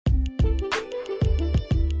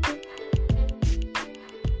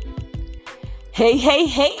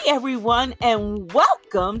Hey, everyone, and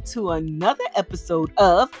welcome to another episode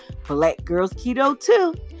of Black Girls Keto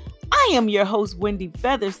 2. I am your host, Wendy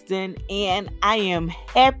Featherston, and I am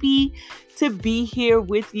happy to be here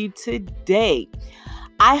with you today.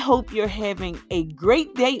 I hope you're having a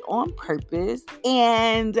great day on purpose,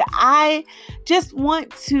 and I just want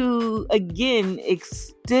to, again,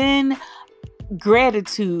 extend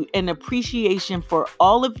gratitude and appreciation for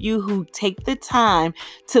all of you who take the time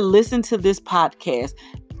to listen to this podcast.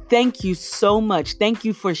 Thank you so much. Thank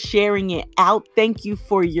you for sharing it out. Thank you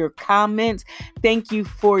for your comments. Thank you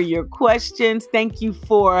for your questions. Thank you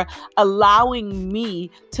for allowing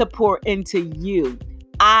me to pour into you.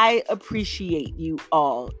 I appreciate you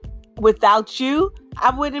all. Without you,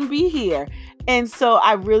 I wouldn't be here. And so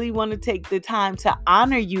I really want to take the time to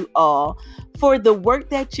honor you all for the work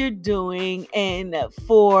that you're doing and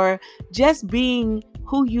for just being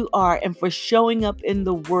who you are and for showing up in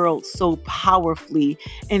the world so powerfully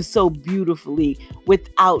and so beautifully.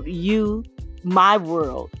 Without you, my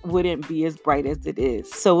world wouldn't be as bright as it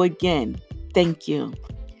is. So again, thank you.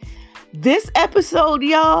 This episode,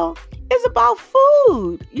 y'all, is about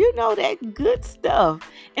food. You know, that good stuff.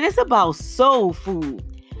 And it's about soul food.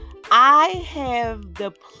 I have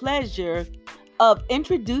the pleasure of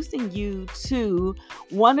introducing you to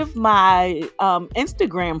one of my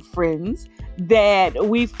Instagram friends that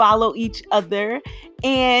we follow each other.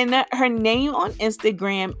 And her name on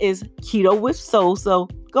Instagram is Keto with Soul. So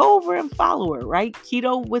go over and follow her, right?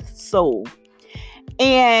 Keto with Soul.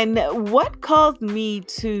 And what caused me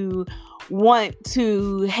to want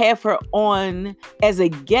to have her on as a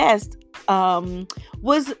guest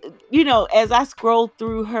was, as I scrolled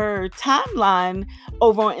through her timeline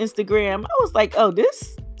over on Instagram, I was like, oh,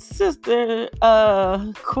 this sister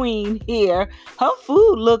queen here, her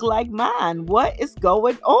food look like mine. What is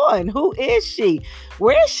going on? Who is she?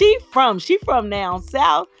 Where is she from? She from down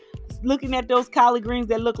south. Looking at those collard greens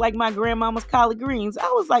that look like my grandmama's collard greens, I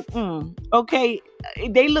was like, okay,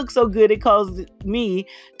 they look so good. It caused me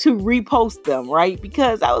to repost them, right?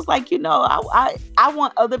 Because I was like, I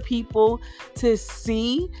want other people to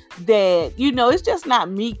see that, it's just not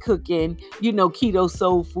me cooking, keto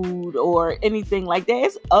soul food or anything like that.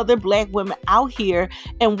 It's other Black women out here,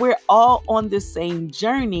 and we're all on the same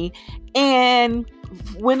journey. And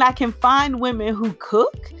when I can find women who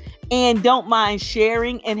cook and don't mind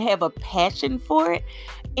sharing and have a passion for it,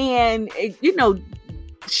 and,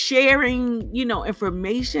 sharing,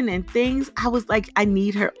 information and things, I was like, I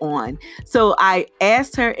need her on. So I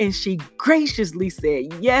asked her and she graciously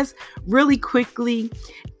said yes really quickly.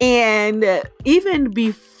 And even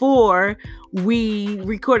before we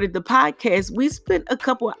recorded the podcast, we spent a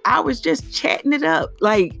couple of hours just chatting it up,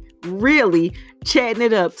 like really chatting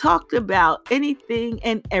it up, talked about anything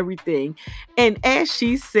and everything. And as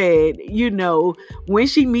she said, when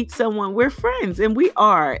she meets someone, we're friends, and we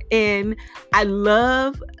are. And I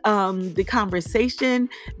love the conversation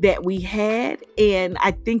that we had, and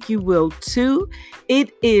I think you will too.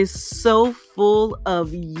 It is so full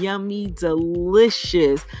of yummy,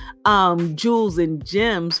 delicious jewels and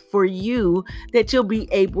gems for you that you'll be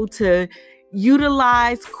able to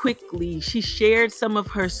utilize quickly. She shared some of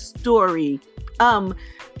her story.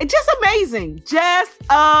 Just amazing.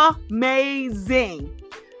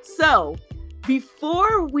 So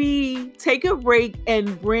before we take a break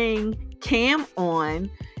and bring Cam on,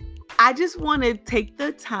 I just want to take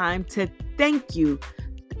the time to thank you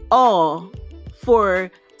all for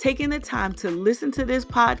taking the time to listen to this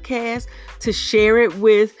podcast, to share it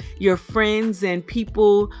with your friends and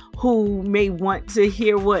people who may want to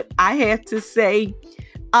hear what I have to say,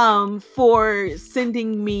 for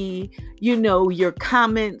sending me, your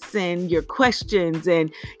comments and your questions. And,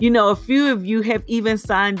 a few of you have even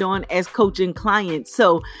signed on as coaching clients.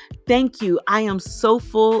 So thank you. I am so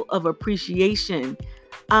full of appreciation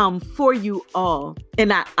for you all.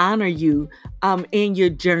 And I honor you in your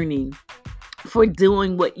journey for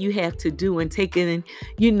doing what you have to do and taking,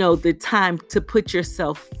 the time to put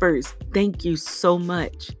yourself first. Thank you so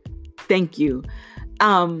much. Thank you.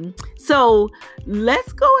 So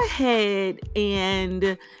let's go ahead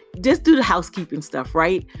and just do the housekeeping stuff,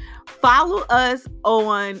 right? Follow us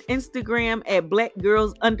on Instagram at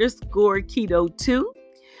blackgirls_keto2.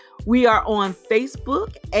 We are on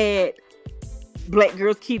Facebook at Black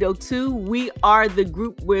Girls Keto 2. We are the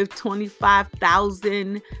group with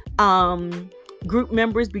 25,000 group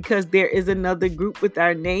members because there is another group with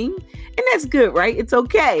our name. And that's good, right? It's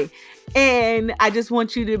okay. And I just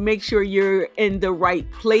want you to make sure you're in the right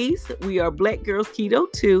place. We are Black Girls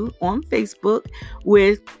Keto 2 on Facebook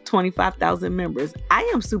with 25,000 members. I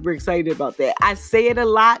am super excited about that. I say it a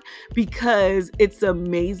lot because it's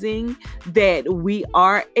amazing that we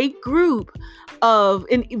are a group of,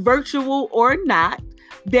 in virtual or not,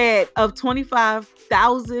 that of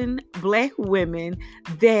 25,000 Black women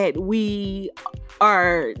that we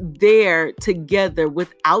are there together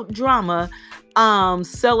without drama,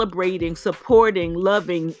 celebrating, supporting,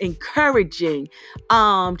 loving, encouraging,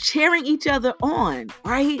 cheering each other on,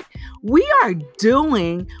 right? We are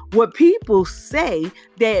doing what people say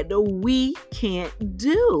that we can't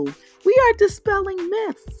do. We are dispelling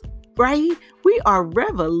myths, right? We are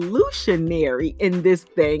revolutionary in this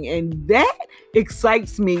thing, and that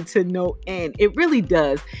excites me to no end. It really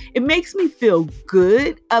does. It makes me feel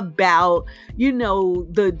good about,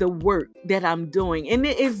 the work that I'm doing. And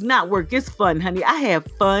it is not work, it's fun, honey. I have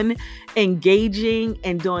fun engaging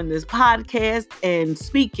and doing this podcast and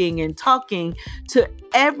speaking and talking to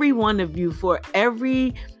every one of you for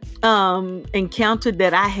every encounter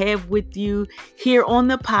that I have with you here on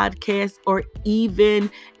the podcast, or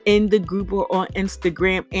even in the group or on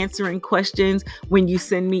Instagram, answering questions when you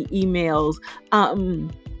send me emails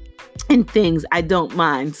and things. I don't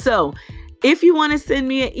mind. So if you want to send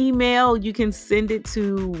me an email, you can send it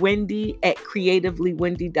to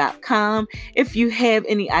wendy@creativelywendy.com. If you have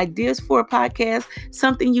any ideas for a podcast,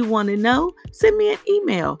 something you want to know, send me an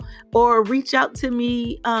email or reach out to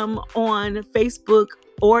me on Facebook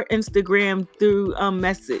or Instagram through a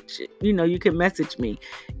message. You can message me.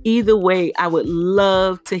 Either way, I would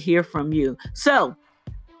love to hear from you. So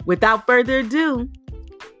without further ado,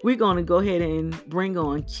 we're going to go ahead and bring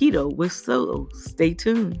on Keto with Soul. Stay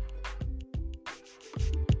tuned.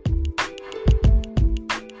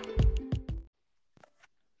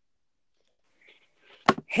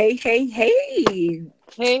 Hey. Hey,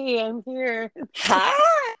 I'm here.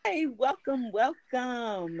 Hi, welcome.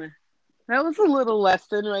 That was a little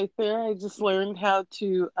lesson right there. I just learned how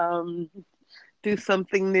to do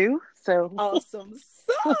something new. So Awesome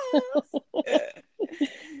sauce.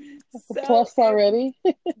 plus already.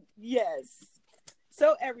 Yes.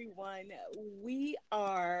 So everyone, we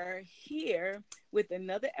are here with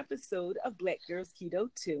another episode of Black Girls Keto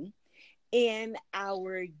 2. And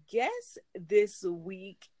our guest this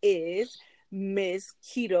week is Miss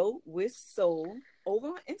Keto with Soul over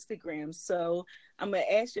on Instagram. So I'm going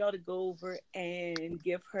to ask y'all to go over and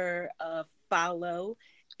give her a follow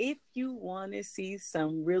if you want to see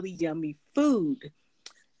some really yummy food.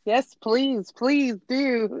 Yes, please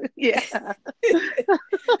do. Yeah.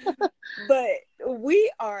 But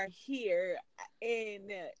we are here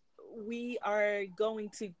and we are going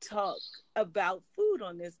to talk about food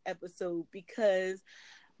on this episode, because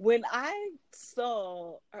when I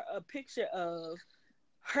saw a picture of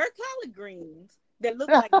her collard greens that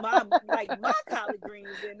looked like my collard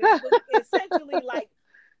greens, and it was essentially like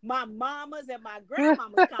my mama's and my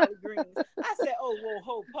grandmama's collard greens, I said, "Oh,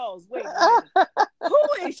 whoa, pause, wait a minute. Who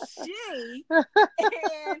is she?"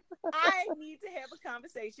 And I need to have a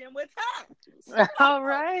conversation with her. All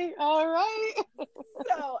right.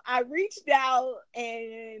 So I reached out,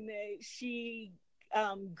 and she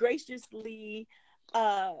graciously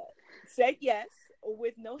said yes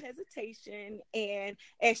with no hesitation. And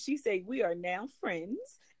as she said, we are now friends.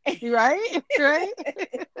 Right.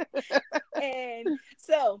 And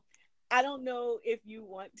so I don't know if you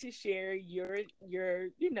want to share your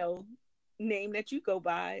name that you go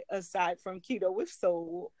by aside from Keto with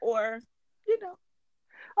Soul, or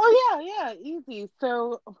Oh yeah, easy.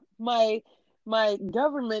 So my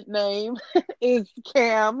government name is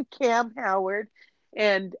Cam Howard,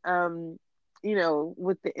 and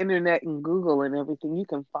with the internet and Google and everything, you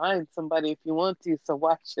can find somebody if you want to. So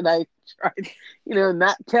why should I try to,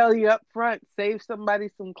 not tell you up front? Save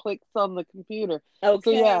somebody some clicks on the computer. Okay.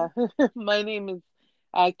 So yeah, my name is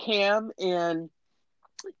Cam, and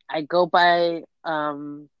I go by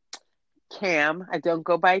Cam. I don't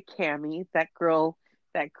go by Cammy. That girl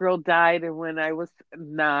died when I was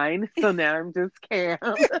 9, so now I'm just Cam.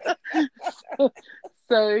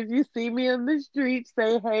 So if you see me in the street,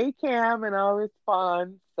 say, "Hey, Cam," and I'll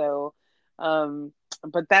respond. So,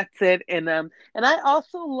 but that's it. And I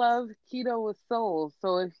also love Keto with Soul.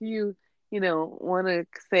 So if you want to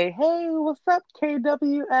say, "Hey, what's up,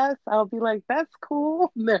 KWS?" I'll be like, "That's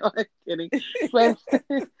cool." No, I'm kidding. But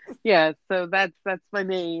yeah, so that's my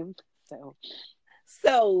name.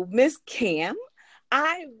 So Miss Cam,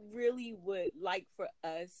 I really would like for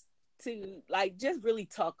us to just really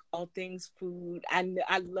talk all things food. I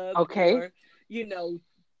love your,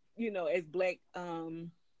 as Black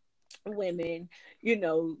women,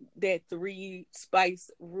 that three spice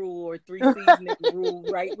rule or three seasoning rule,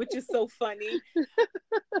 right? Which is so funny.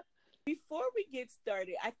 Before we get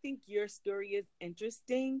started, I think your story is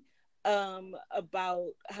interesting, about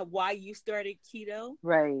why you started keto.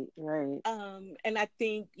 Right, right. And I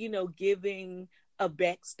think, giving a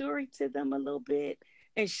backstory to them a little bit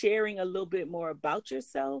and sharing a little bit more about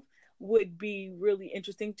yourself would be really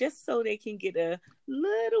interesting, just so they can get a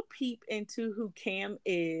little peep into who Cam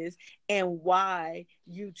is and why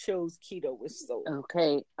you chose keto with soul.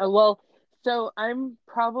 Okay. Well, so I'm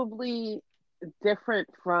probably different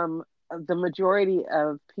from the majority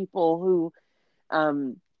of people who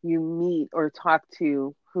you meet or talk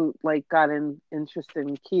to who like got interested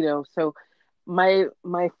in keto. So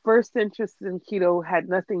my first interest in keto had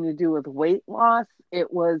nothing to do with weight loss.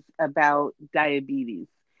 It was about diabetes.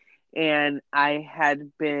 And I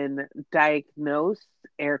had been diagnosed,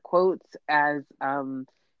 air quotes, as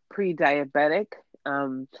pre-diabetic.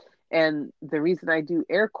 Um, and the reason I do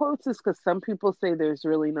air quotes is because some people say there's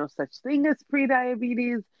really no such thing as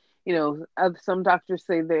pre-diabetes. Some doctors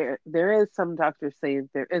say there is, some doctors say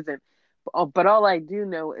there isn't. But all I do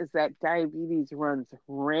know is that diabetes runs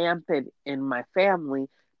rampant in my family,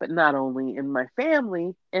 but not only in my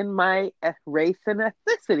family, in my race and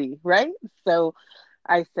ethnicity, right? So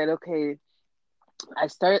I said, okay, I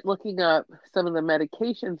started looking up some of the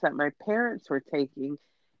medications that my parents were taking,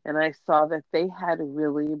 and I saw that they had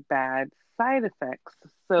really bad side effects.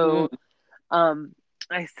 Mm. So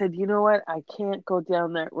I said, you know what? I can't go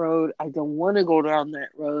down that road. I don't want to go down that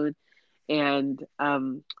road. And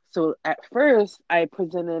so at first, I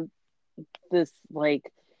presented this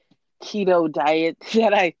like keto diet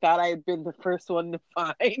that I thought I had been the first one to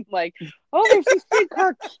find. Like, oh, there's this thing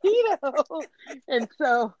called keto. And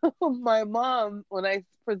so my mom, when I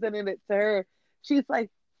presented it to her, she's like,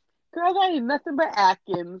 girl, that ain't nothing but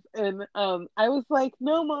Atkins. And I was like,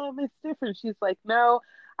 no, mom, it's different. She's like, no,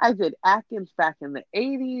 I did Atkins back in the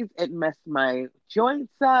 80s. It messed my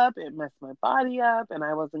joints up. It messed my body up. And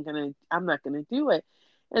I'm not going to do it.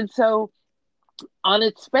 And so on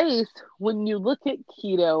its face, when you look at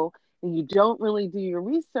keto and you don't really do your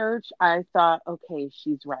research, I thought, okay,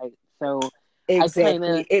 she's right. So I kind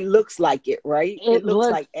Exactly. of, It looks like it, right? It it looks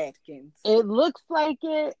looks, like Atkins. it looks like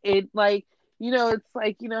it. It like, it's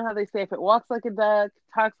like, how they say if it walks like a duck,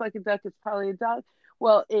 talks like a duck, it's probably a duck.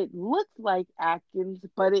 Well, it looked like Atkins,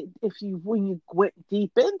 but when you went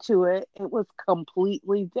deep into it, it was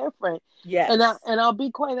completely different. Yes. And I'll be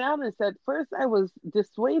quite honest. At first, I was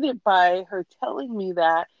dissuaded by her telling me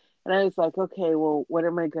that, and I was like, okay, well, what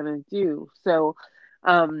am I gonna do? So,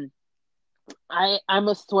 um, I'm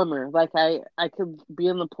a swimmer. Like I could be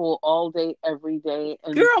in the pool all day, every day,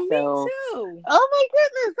 and Girl, me so, too. oh my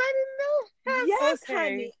goodness, I didn't know that. Yes, Okay.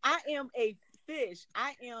 honey. I am a fish.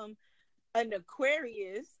 I am an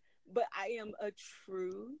Aquarius, but I am a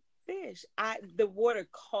true fish. The water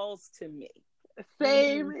calls to me. Hmm.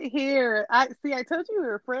 Same here. I see. I told you we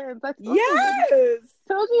were friends. I told you, Wendy. Yes.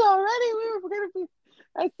 Told you already. We were gonna be.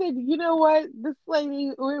 I said, you know what? This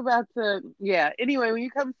lady, we're about to. Yeah. Anyway, when you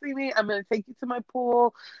come see me, I'm gonna take you to my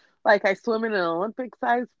pool. Like I swim in an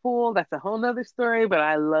Olympic-sized pool. That's a whole nother story. But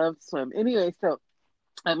I love swim. Anyway, so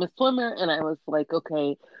I'm a swimmer, and I was like,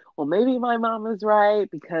 okay, well, maybe my mom is right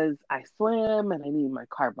because I swim and I need my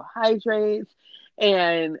carbohydrates.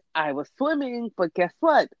 And I was swimming, but guess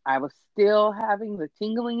what? I was still having the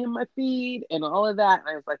tingling in my feet and all of that. And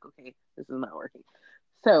I was like, okay, this is not working.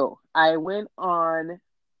 So I went on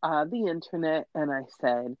the internet and I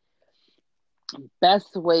said,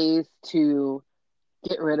 best ways to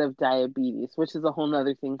get rid of diabetes, which is a whole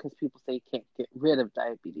nother thing because people say you can't get rid of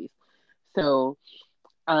diabetes. So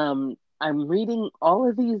I'm reading all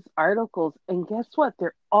of these articles, and guess what?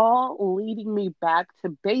 They're all leading me back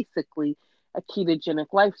to basically a ketogenic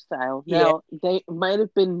lifestyle. Yeah. Now, they might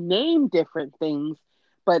have been named different things,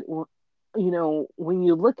 but when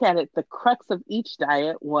you look at it, the crux of each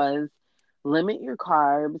diet was limit your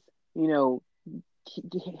carbs, you know,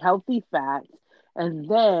 healthy fats, and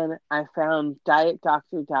then I found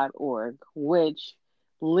dietdoctor.org, which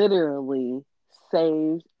literally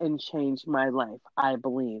saved and changed my life, I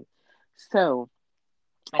believe. So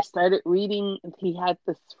I started reading. He had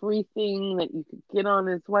this free thing that you could get on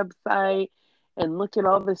his website and look at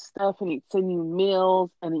all this stuff, and he'd send you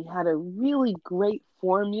meals. And he had a really great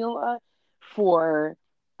formula for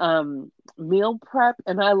meal prep.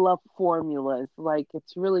 And I love formulas. Like,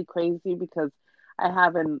 it's really crazy because I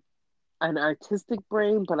have an artistic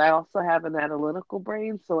brain, but I also have an analytical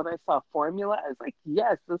brain. So when I saw formula, I was like,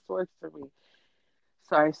 yes, this works for me.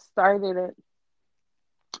 So I started it.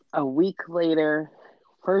 A week later,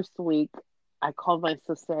 first week, I called my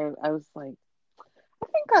sister and I was like, I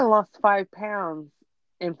think I lost 5 pounds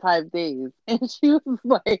in 5 days. And she was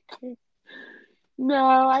like, no,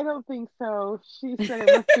 I don't think so. She said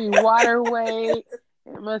it must be water weight.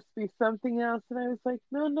 It must be something else. And I was like,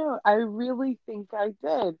 no, no, I really think I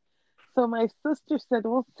did. So my sister said,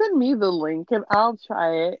 well, send me the link and I'll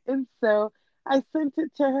try it. And so I sent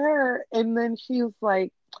it to her. And then she was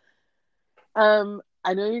like,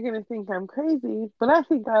 I know you're gonna think I'm crazy, but I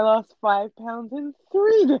think I lost 5 pounds in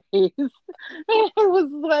 3 days. And I was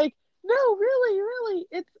like, no, really, really,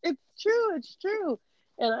 it's true, it's true.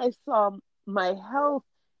 And I saw my health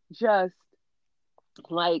just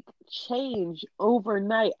like change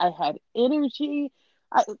overnight. I had energy.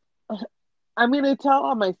 I I'm gonna tell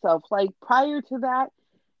on myself, like prior to that,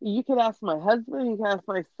 you could ask my husband, you can ask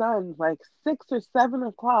my son, like 6 or 7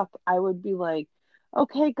 o'clock, I would be like,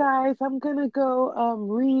 okay, guys, I'm gonna go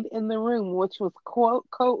read in the room, which was code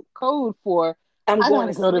for I'm I going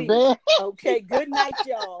gotta to go to sleep. bed. Okay, good night,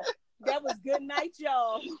 y'all. That was good night,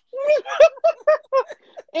 y'all.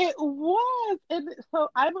 It was. And so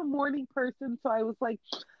I'm a morning person, so I was like,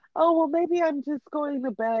 oh, well, maybe I'm just going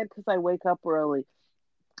to bed because I wake up early.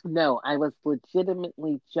 No, I was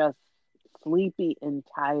legitimately just sleepy and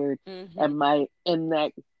tired, Mm-hmm. and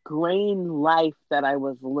that grain life that I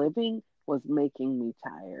was living was making me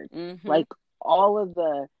tired. Mm-hmm. Like all of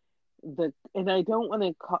and I don't want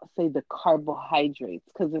to say the carbohydrates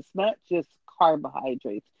because it's not just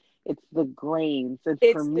carbohydrates; it's the grains. And for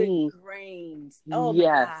It's the me, grains. Oh my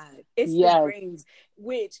yes, God. It's the yes, grains,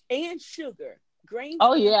 which and sugar. Grains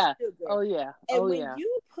oh and yeah, sugar. oh yeah, And oh when yeah,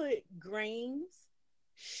 you put grains,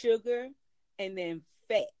 sugar, and then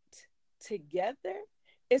fat together,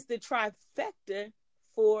 it's the trifecta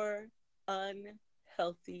for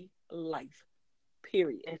unhealthy life.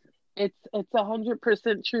 Period. it's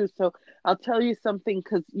 100% true. So I'll tell you something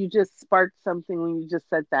because you just sparked something when you just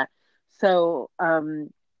said that. So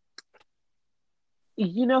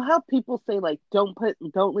you know how people say like don't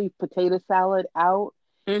leave potato salad out,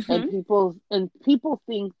 Mm-hmm. and people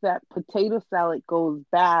think that potato salad goes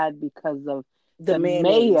bad because of The the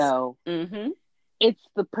mayonnaise. mayo. Mm-hmm. It's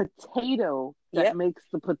the potato that Yep. makes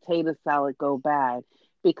the potato salad go bad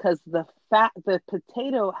because the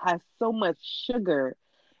potato has so much sugar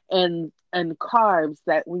and carbs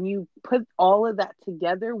that when you put all of that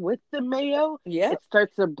together with the mayo, Yep. it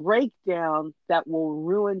starts a breakdown that will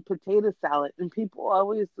ruin potato salad. And people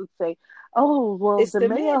always would say, "Oh, well, It's the the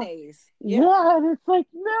mayo." mayonnaise. Yep. Yeah, and it's like,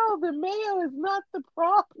 no, the mayo is not the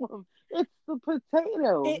problem. It's the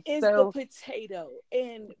potato. It is the So,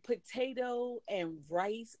 potato and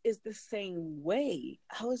rice is the same way.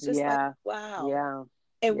 I was just like, yeah, wow. yeah,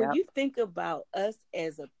 And when yep, you think about us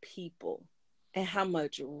as a people and how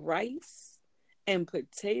much rice and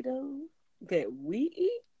potato that we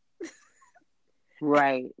eat,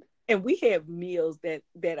 right. and we have meals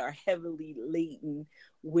that are heavily laden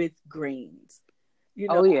with grains. You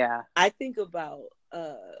know, Oh, yeah. I think about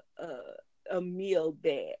a meal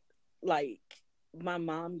that like my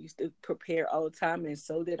mom used to prepare all the time, and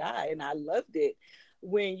so did I, and I loved it.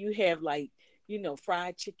 When you have like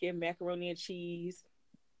fried chicken, macaroni and cheese,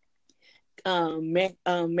 macaroni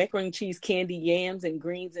and cheese, candy yams, and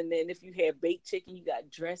greens, and then if you have baked chicken, you got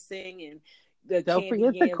dressing and the Don't candy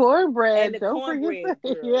forget the yams and cornbread. the Don't forget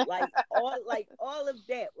the, cornbread, girl, yeah. like all of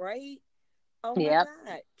that, right? Oh my Yep,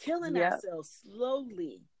 God, killing yep. ourselves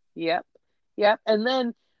slowly. Yep. Yep. And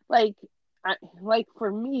then like like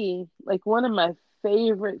for me, like one of my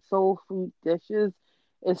favorite soul food dishes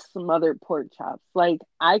is smothered pork chops. Like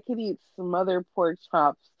I could eat smothered pork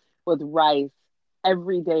chops with rice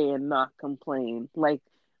every day and not complain. Like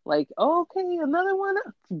oh, okay, another one,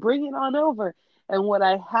 bring it on over. And what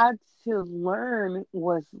I had to learn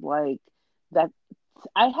was like that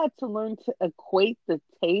I had to learn to equate the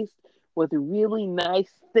taste with really nice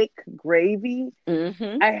thick gravy.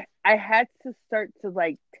 Mm-hmm. I had to start to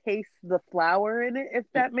like taste the flour in it, if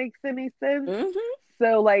that makes any sense. Mm-hmm.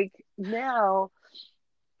 So like now,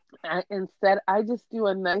 instead I just do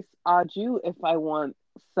a nice au jus if I want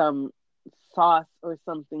some sauce or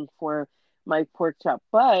something for my pork chop.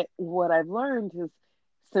 But what I've learned is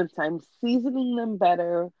since I'm seasoning them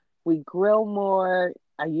better, we grill more.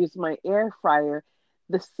 I use my air fryer.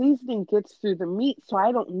 The seasoning gets through the meat, so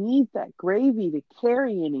I don't need that gravy to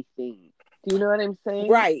carry anything. Do you know what I'm saying?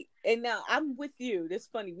 Right. And now I'm with you. That's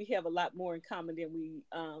funny. We have a lot more in common than we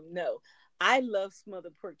know. I love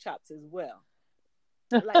smothered pork chops as well.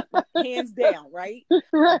 Like hands down, right?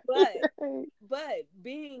 Right. But but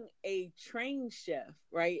being a trained chef,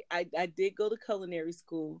 right? I did go to culinary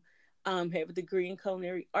school, have a degree in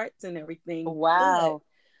culinary arts and everything. But Wow.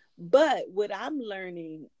 But what I'm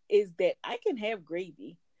learning is that I can have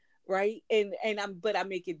gravy, right? But I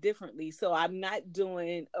make it differently. So I'm not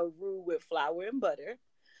doing a roux with flour and butter.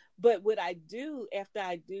 But what I do after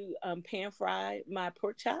I do pan fry my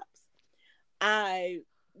pork chops, I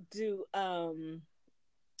do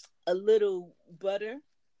a little butter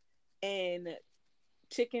and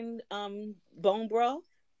chicken bone broth,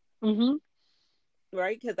 Mm-hmm.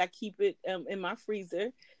 right? Because I keep it in my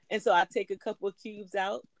freezer, and so I take a couple of cubes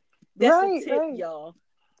out. That's a Right, tip, right. y'all.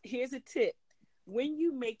 Here's a tip: when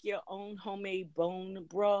you make your own homemade bone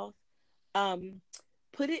broth, um,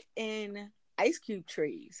 put it in ice cube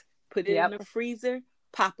trays, put it in Yep. the freezer,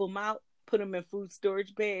 pop them out, put them in food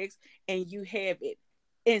storage bags, and you have it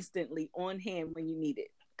instantly on hand when you need it.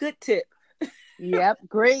 Good tip. Yep.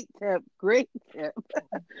 Great tip. Great tip.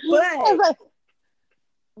 But As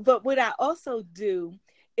but what I also do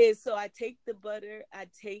is, so I take the butter, I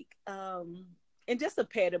take and just a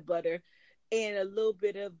pat of butter and a little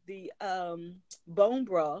bit of the bone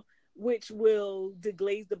broth, which will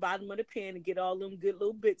deglaze the bottom of the pan and get all them good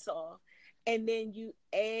little bits off. And then you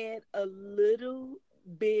add a little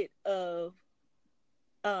bit of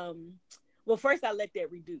well, first I let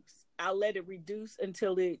that reduce. I'll let it reduce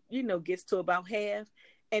until it, gets to about half,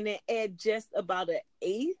 and then add just about an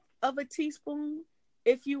eighth of a teaspoon,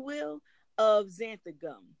 if you will, of xanthan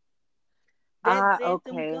gum. That xanthan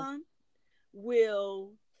okay. gum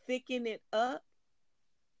will thicken it up,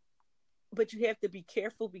 but you have to be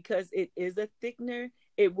careful because it is a thickener.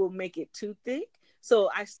 It will make it too thick. So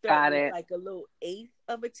I start Got with it. like a little eighth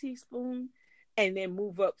of a teaspoon and then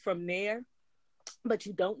move up from there. But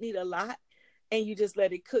you don't need a lot, and you just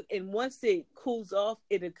let it cook. And once it cools off,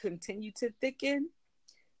 it'll continue to thicken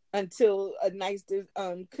until a nice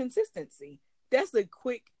consistency. That's a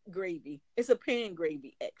quick gravy. It's a pan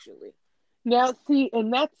gravy, actually. Now, see,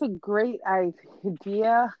 and that's a great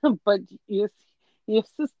idea, but your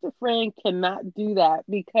sister friend cannot do that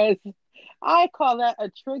because I call that a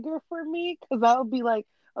trigger for me because I'll be like,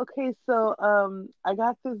 okay, so I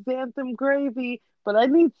got the xanthan gravy, but I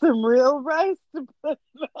need some real rice to put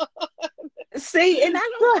on. See, and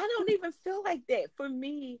I don't even feel like that for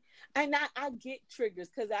me. And I get triggers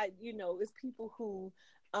because it's people who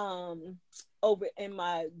over in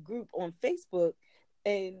my group on Facebook,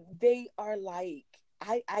 and they are like,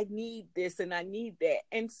 I need this and I need that.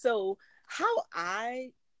 And so how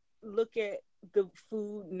I look at the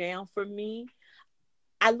food now, for me,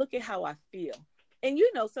 I look at how I feel. And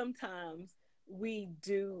sometimes we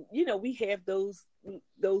do, we have those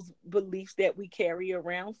beliefs that we carry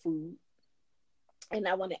around food, and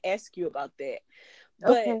I want to ask you about that.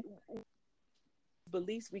 But Okay.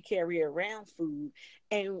 beliefs we carry around food,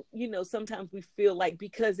 and sometimes we feel like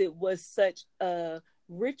because it was such a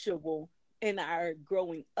ritual in our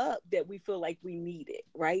growing up that we feel like we need it,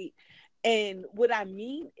 right? And what I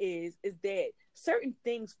mean is that certain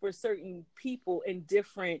things for certain people in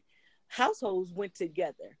different households went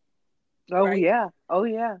together, Oh right? yeah. Oh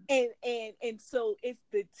yeah. And so it's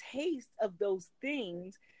the taste of those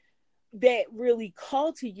things that really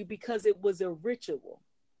called to you because it was a ritual.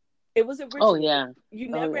 It was a Oh ritual. yeah. You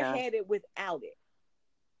Oh never yeah. had it without it.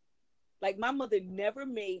 Like my mother never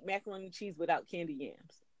made macaroni and cheese without candy yams.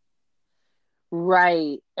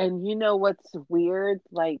 Right. And you know what's weird?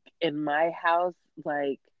 Like in my house,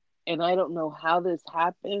 like, and I don't know how this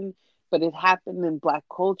happened, but it happened in black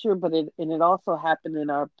culture, but it also happened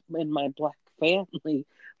in my black family.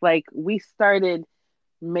 Like we started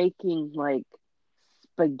making like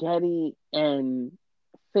spaghetti and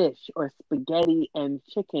fish or spaghetti and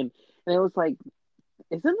chicken. And it was like,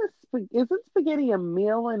 isn't spaghetti a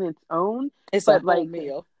meal in its own? It's a But whole like,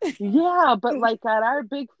 meal. yeah, but like at our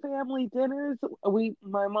big family dinners,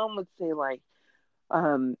 my mom would say like,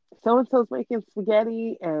 so and so's making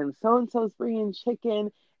spaghetti and so's bringing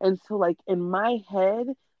chicken, and so like in my head,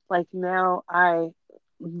 like now I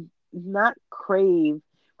not crave.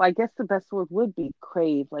 Well, I guess the best word would be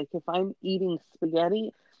crave. Like if I'm eating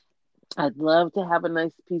spaghetti, I'd love to have a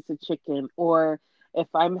nice piece of chicken, or if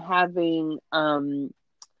I'm having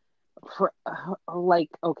for like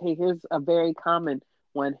okay, here's a very common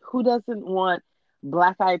one. Who doesn't want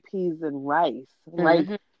black eyed peas and rice? Like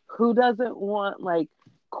Hmm. who doesn't want like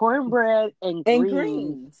cornbread and And greens?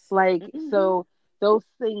 greens. Like Hmm. so those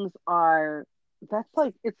things are that's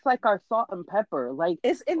like it's like our salt and pepper. Like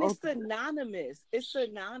It's oh synonymous. It's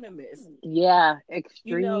synonymous. yeah,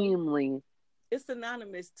 You know, extremely. it's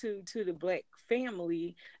synonymous to the black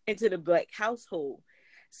family and to the black household.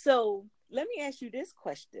 So let me ask you this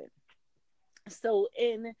question. So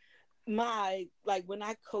in my, like, when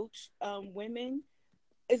I coach women,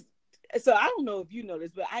 it's, so I don't know if you know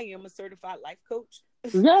this, but I am a certified life coach.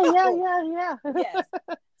 Yeah, yeah, So, yeah, yes. yeah.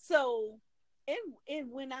 So,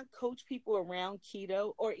 and when I coach people around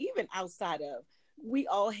keto or even outside of, we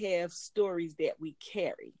all have stories that we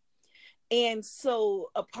carry. And so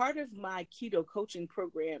a part of my keto coaching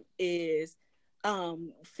program is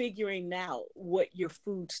figuring out what your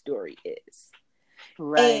food story is.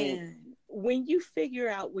 Right. And when you figure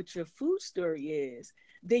out what your food story is,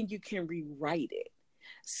 then you can rewrite it.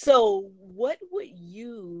 So, what would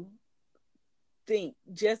you think,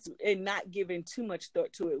 just and not giving too much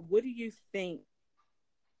thought to it, what do you think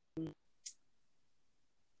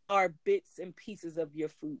are bits and pieces of your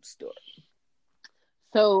food story?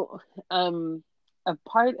 So, a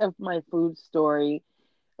part of my food story,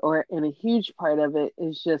 and a huge part of it,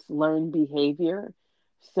 is just learned behavior.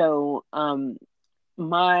 So,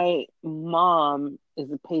 my mom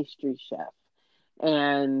is a pastry chef,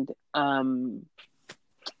 and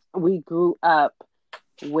we grew up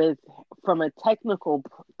with, from a technical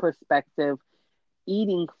perspective,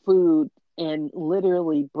 eating food and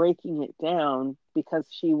literally breaking it down, because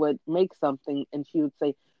she would make something and she would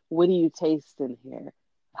say, "What do you taste in here?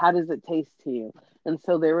 How does it taste to you?" And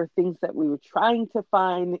so there were things that we were trying to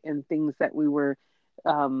find and things that we were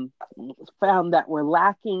um, found that were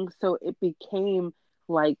lacking. So it became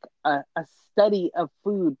like a study of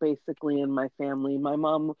food basically in my family. My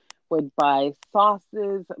mom would buy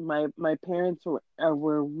sauces. My parents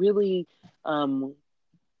were really um,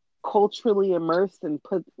 culturally immersed and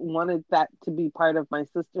put wanted that to be part of my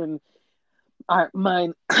sister and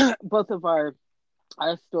mine, both of our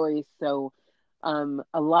stories. So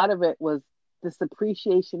a lot of it was, this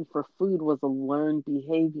appreciation for food was a learned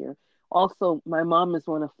behavior. Also, my mom is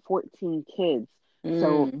one of 14 kids,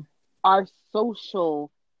 so Mm. our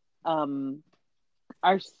social um,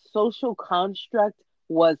 our social construct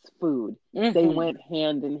was food. They Mm-hmm. went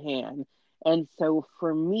hand in hand, and so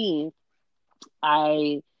for me,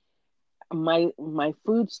 I my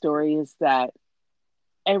food story is that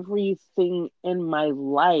everything in my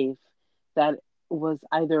life that was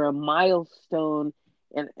either a milestone,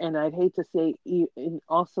 and I'd hate to say and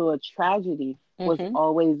also a tragedy, was Mm-hmm.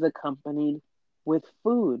 always accompanied with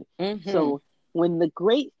food. Mm-hmm. So when the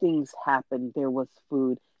great things happened, there was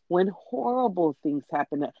food. When horrible things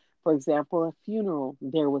happened, for example, a funeral,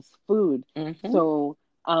 there was food. Mm-hmm. So,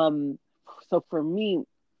 um, so for me,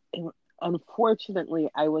 unfortunately,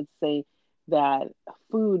 I would say that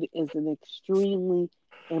food is an extremely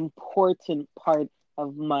important part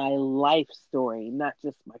of my life story, not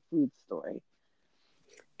just my food story.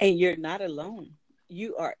 And you're not alone.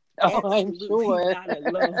 You are Oh, I'm absolutely sure. not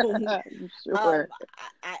alone. I'm sure.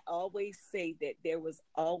 I always say that there was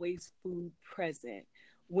always food present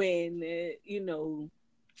when,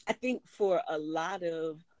 I think for a lot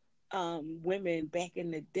of women back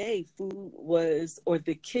in the day, food was, or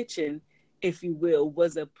the kitchen, if you will,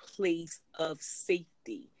 was a place of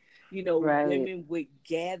safety. Right. Women would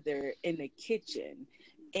gather in the kitchen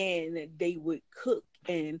and they would cook.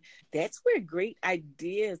 And that's where great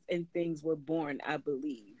ideas and things were born, I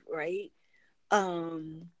believe, right?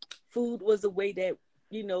 Um, Food was a way that,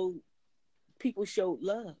 you know, people showed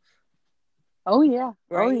love, Oh yeah.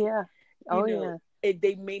 Oh right? yeah. you Oh know yeah.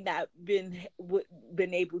 they may not been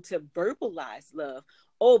able to verbalize love.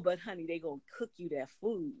 Oh, but honey, they gonna cook you that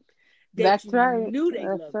food that That's you right. knew they That's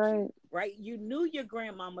loved you, right. right? You knew your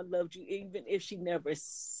grandmama loved you even if she never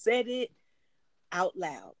said it out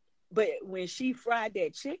loud. But when she fried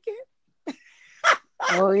that chicken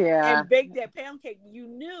Oh yeah. and baked that pound cake, you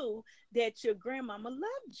knew that your grandmama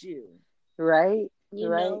loved you, Right. you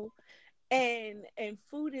Right. know and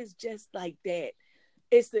food is just like that.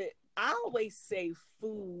 It's the I always say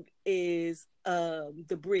food is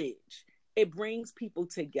the bridge. It brings people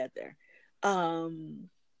together. Um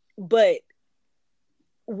but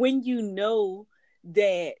when you know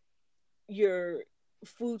that your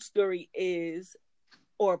food story is,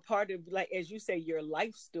 or part of, like as you say, your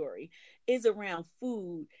life story is around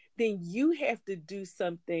food, then you have to do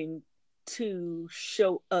something to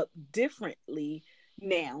show up differently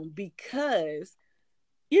now, because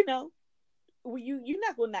you know you're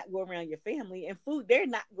not going to not go around your family and food. They're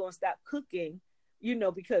not going to stop cooking,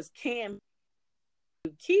 because Cam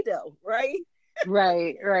keto, right?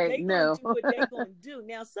 Right. Right. They going No. to do what they going to do.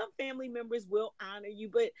 Now, some family members will honor you,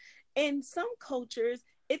 but in some cultures,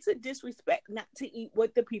 it's a disrespect not to eat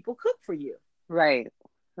what the people cook for you. Right.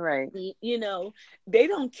 Right. They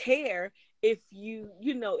don't care if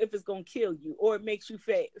if it's going to kill you or it makes you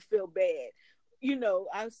feel bad.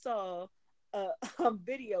 I saw a, a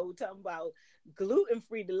video talking about gluten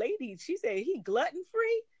free. The lady, she said he glutton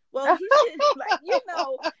free. Well, he should, like, it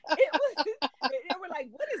was They were like,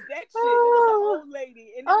 "What is that shit?" It was an Oh, old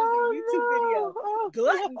lady, and it was a YouTube video. oh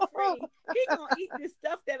Gluten no. free. He gonna eat the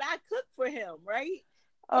stuff that I cook for him, right?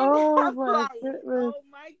 And Oh I'm my like, goodness. "Oh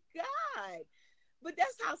my god!" But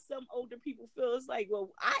that's how some older people feel. It's like,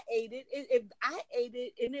 well, I ate it. If I ate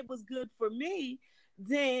it and it was good for me,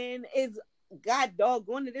 then it's God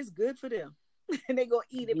doggone it, it's good for them, and they gonna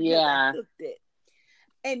eat it because I Yeah, cooked it,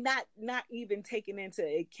 and not even taking into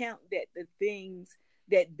account that the things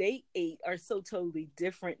that they ate are so totally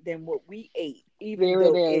different than what we ate, even there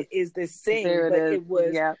it though is. it is the same, There it but is.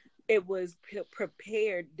 Yep. it was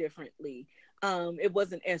prepared differently. It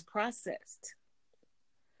wasn't as processed,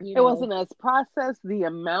 you It know. wasn't as processed. The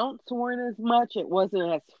amounts weren't as much. It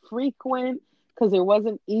wasn't as frequent because there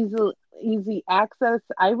wasn't easy access.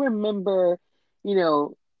 I remember, you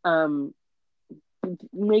know, um,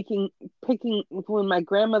 making picking when my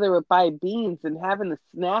grandmother would buy beans and having to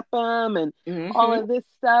snap them and all Mm-hmm. of this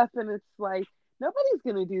stuff, and it's like nobody's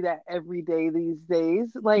going to do that every day these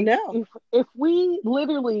days. Like No. if we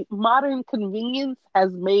literally modern convenience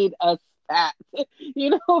has made us fat,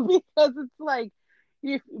 because it's like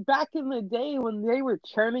if back in the day when they were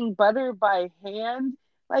churning butter by hand,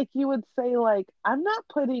 like you would say like I'm not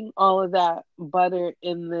putting all of that butter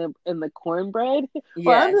in the cornbread,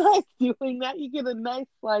 or I'm Yes. not doing that. You get a nice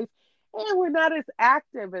slice, and we're not as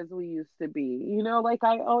active as we used to be. Like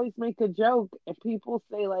I always make a joke, and people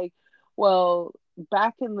say like, well,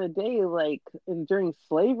 back in the day, like during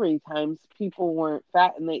slavery times, people weren't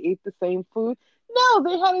fat and they ate the same food. No,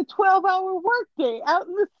 they had a 12-hour workday out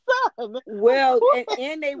in the sun. Well,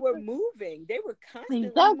 and they were moving. They were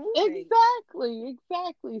constantly That's moving.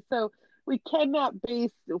 exactly. So we cannot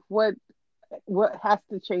base what has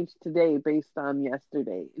to change today based on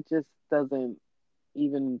yesterday. It just doesn't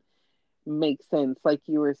even make sense, like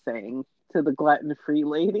you were saying to the gluten free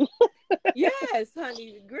lady. Yes,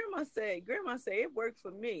 honey. Grandma said it worked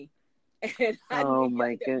for me. And I knew Oh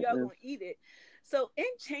my y'all goodness. gonna eat it. So in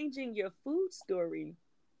changing your food story,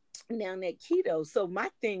 now that keto, so my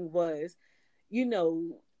thing was, you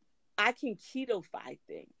know, I can keto-fy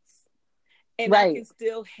things and I Right, can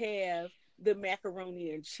still have the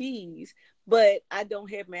macaroni and cheese, but I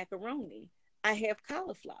don't have macaroni. I have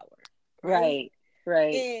cauliflower, right? right,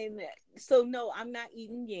 right. And so no, I'm not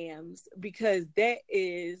eating yams because that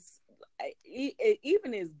is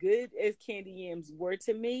even as good as candy yams were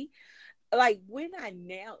to me, like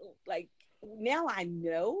now I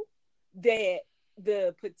know that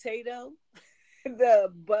the potato,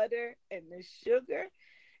 the butter and the sugar,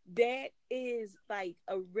 that is like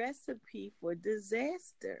a recipe for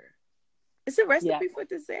disaster. It's a Yep, recipe for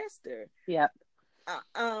disaster. yep,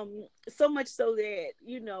 So much so that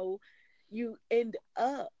you end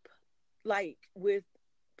up like with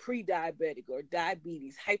pre-diabetic or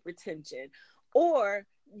diabetes, hypertension, or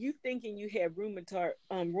you thinking you have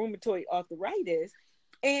rheumatoid arthritis,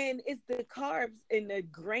 and it's the carbs and the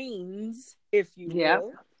grains, if you yep,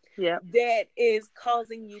 will, yep. that is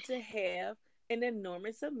causing you to have an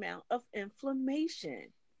enormous amount of inflammation.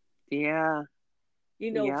 Yeah,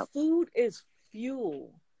 yep. Food is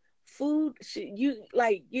fuel. Food should you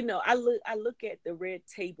like, I look at the Red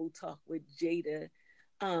Table Talk with Jada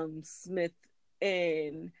Smith,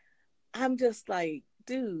 and I'm just like,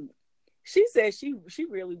 dude, she says she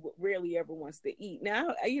really rarely ever wants to eat.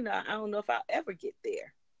 Now, I don't know if I'll ever get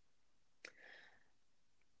there.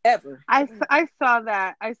 Ever. I saw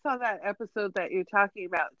that episode that you're talking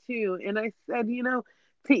about too, and I said,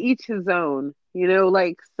 to each his own.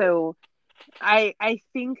 Like so. I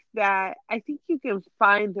think you can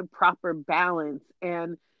find a proper balance,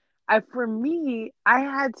 and for me, I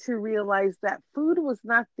had to realize that food was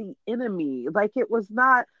not the enemy. Like it was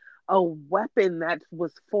not a weapon that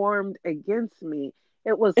was formed against me.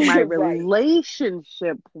 It was my Right.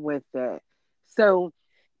 relationship with it. So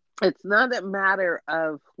it's not a matter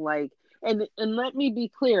of like, and let me be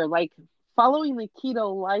clear, like following the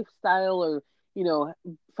keto lifestyle, or you know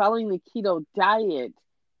following the keto diet,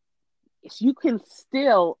 you can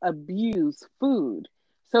still abuse food.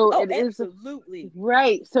 So Oh, it is absolutely.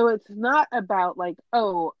 right. So it's not about like,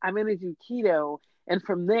 oh, I'm going to do keto, and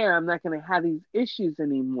from there I'm not going to have these issues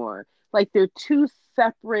anymore. Like they're two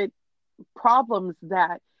separate problems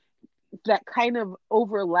that kind of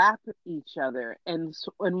overlap each other. And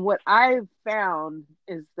what I've found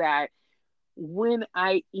is that when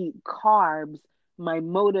I eat carbs, my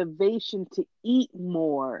motivation to eat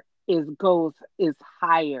more is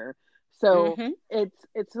higher. So Mm-hmm.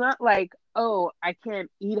 it's not like, oh, I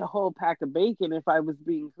can't eat a whole pack of bacon if I was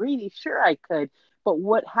being greedy. Sure I could. But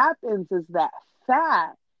what happens is that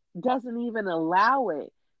fat doesn't even allow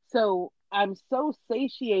it. So I'm so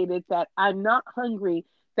satiated that I'm not hungry,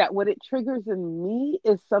 that what it triggers in me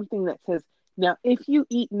is something that says, now, if you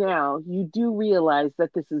eat now, you do realize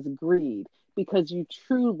that this is greed because you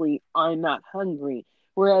truly are not hungry.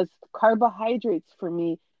 Whereas carbohydrates for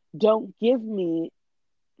me don't give me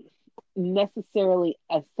necessarily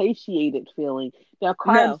a satiated feeling. Now,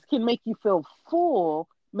 carbs No, can make you feel full,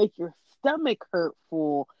 make your stomach hurt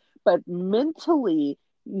full, but mentally,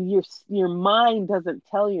 your mind doesn't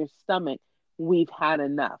tell your stomach we've had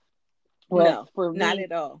enough. Whereas no, for not me,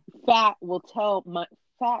 at all. fat will tell my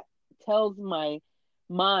fat tells my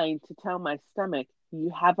mind to tell my stomach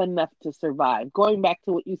you have enough to survive. Going back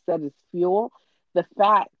to what you said is fuel, the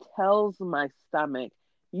fat tells my stomach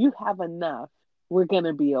you have enough. We're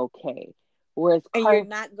gonna be okay. Whereas And you're carbs,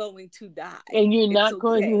 not going to die. and you're It's not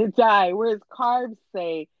going okay. to die. Whereas carbs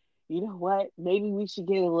say, you know what? Maybe we should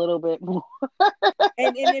get a little bit more.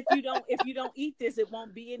 And if you don't eat this, it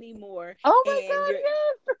won't be anymore. Oh my And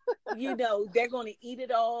God, yes. they're going to eat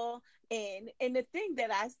it all. And the thing that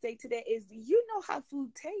I say to that is, how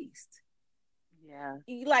food tastes. Yeah.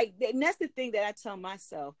 Like, and that's the thing that I tell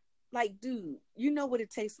myself. Like, dude, you know what it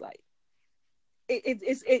tastes like.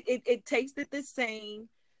 It tasted the same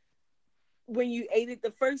when you ate it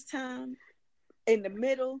the first time, in the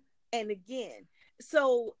middle, and again.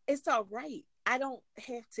 So it's all right. I don't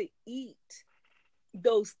have to eat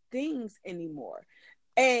those things anymore.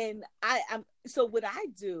 And I'm so what I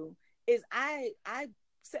do is I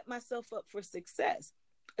set myself up for success.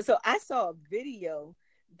 So I saw a video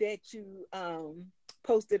that you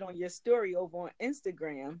posted on your story over on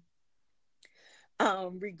Instagram,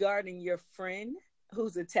 regarding your friend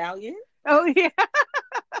who's Italian. Oh yeah.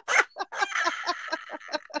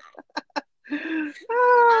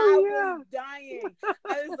 I was Oh dying.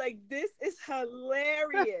 I was like, this is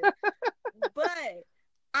hilarious. But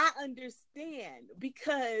I understand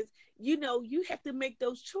because you have to make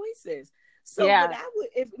those choices. So what yeah. I would,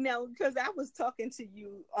 if now, because I was talking to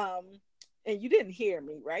you, and you didn't hear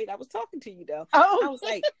me, right? I was talking to you though. Oh I was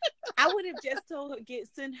like, I would have just told her,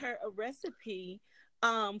 send her a recipe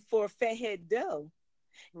for fathead dough.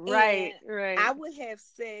 And right, right. I would have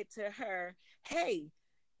said to her, hey,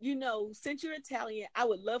 since you're Italian, I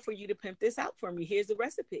would love for you to pimp this out for me. Here's the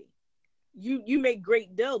recipe. You make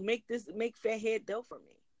great dough. Make fathead dough for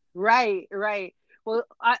me. Right, right. Well,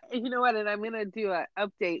 you know what, and I'm gonna do an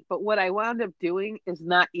update. But what I wound up doing is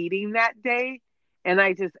not eating that day, and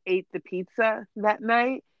I just ate the pizza that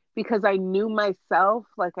night because I knew myself.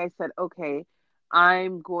 Like I said, okay,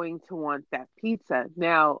 I'm going to want that pizza.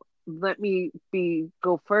 Now, let me be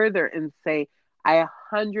go further and say I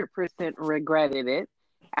 100% regretted it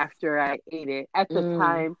after I ate it. At the Mm.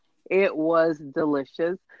 time, it was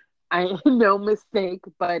delicious. I no mistake,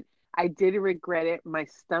 but I did regret it. My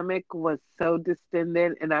stomach was so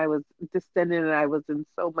distended and I was in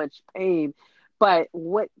so much pain. But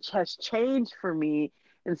what has changed for me,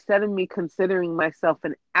 instead of me considering myself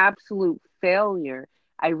an absolute failure,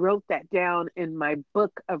 I wrote that down in my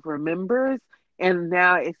book of remembers. And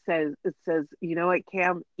now it says, you know what,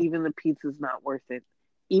 Cam, even the pizza's not worth it.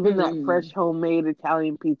 Even that fresh Mm. homemade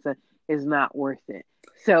Italian pizza is not worth it.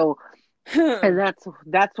 So, and Hmm.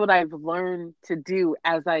 that's what I've learned to do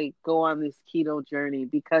as I go on this keto journey,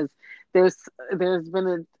 because there's there's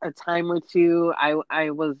been a time or two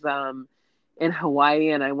I was in Hawaii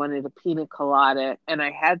and I wanted a pina colada and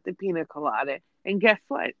I had the pina colada, and guess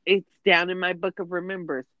what? It's down in my book of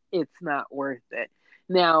remembers. It's not worth it.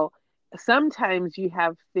 Now, sometimes you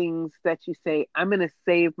have things that you say, I'm going to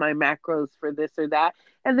save my macros for this or that,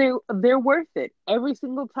 and they're worth it. Every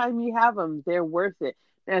single time you have them, they're worth it.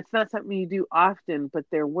 Now, it's not something you do often, but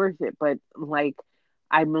they're worth it. But like,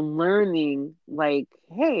 I'm learning, like,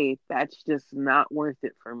 hey, that's just not worth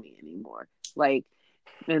it for me anymore. Like,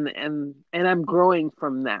 and I'm growing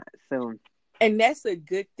from that. So And that's a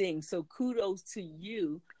good thing. So kudos to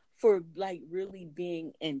you for like really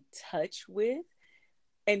being in touch with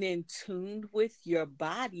and in tune with your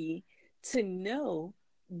body to know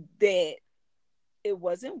that it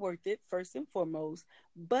wasn't worth it, first and foremost,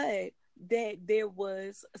 but that there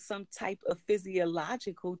was some type of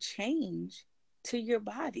physiological change to your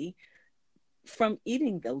body from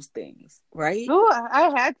eating those things, right? oh,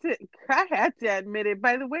 I had to admit it.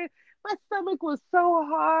 By the way, my stomach was so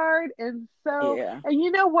hard and so, Yeah. and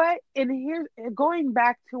you know what? And here, going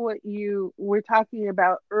back to what you were talking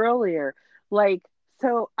about earlier, like,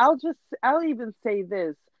 so I'll even say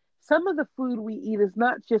this: some of the food we eat is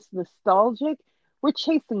not just nostalgic. We're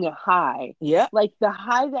chasing a high, Yep. like the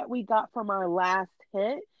high that we got from our last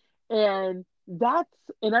hit, and that's,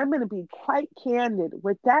 and I'm going to be quite candid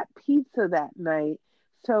with that pizza that night.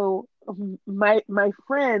 So my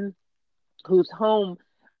friend who's home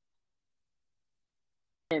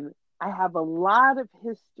I have a lot of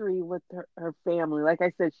history with her family. Like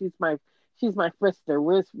I said, she's my sister.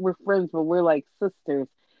 We're friends, but we're like sisters.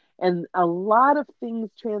 And a lot of things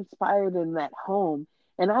transpired in that home.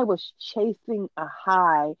 And I was chasing a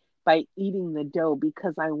high by eating the dough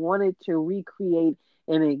because I wanted to recreate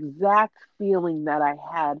an exact feeling that I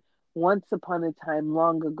had once upon a time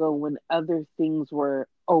long ago when other things were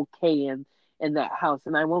okay in that house.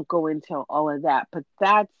 And I won't go into all of that, but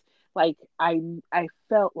that's like I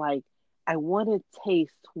felt like I want to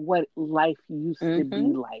taste what life used to be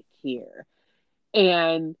Mm-hmm. like here.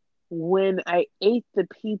 And when I ate the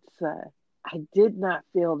pizza, I did not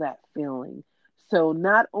feel that feeling. So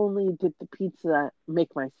not only did the pizza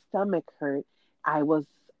make my stomach hurt, I was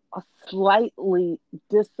slightly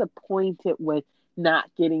disappointed with not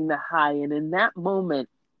getting the high. And in that moment,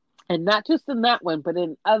 and not just in that one, but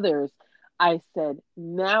in others, I said,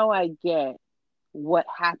 now I get what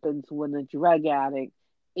happens when a drug addict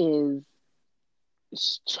is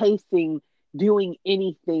chasing, doing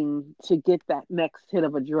anything to get that next hit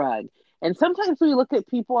of a drug. And sometimes we look at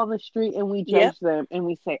people on the street and we Yep. judge them and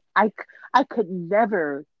we say, I could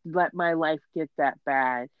never let my life get that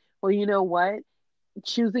bad. Well, you know what?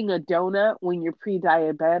 Choosing a donut when you're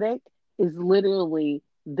pre-diabetic is literally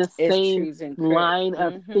the It's same choosing crack. line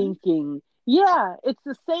of Mm-hmm. thinking. Yeah, it's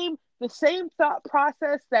the same thought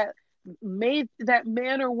process that made that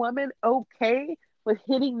man or woman okay with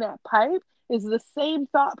hitting that pipe is the same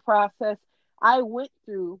thought process I went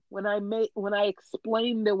through when I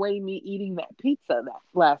explained away me eating that pizza that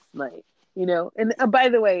last night. And by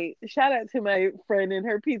the way, shout out to my friend and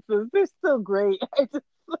her pizzas. They're still great.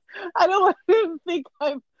 I don't want to think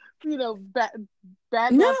I'm,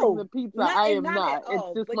 bad mouthing No, the pizza. not I and am not at not. It's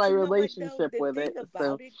all. just But my you know what though? relationship The with thing it.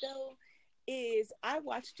 about So it though is I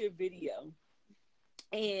watched your video,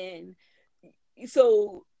 and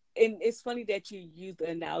so and it's funny that you use the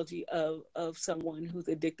analogy of someone who's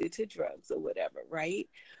addicted to drugs or whatever, right?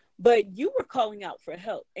 But you were calling out for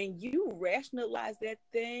help and you rationalized that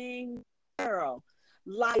thing, girl,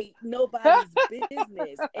 like nobody's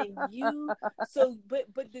business. And you so but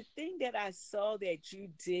the thing that I saw that you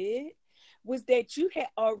did was that you had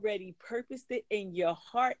already purposed it in your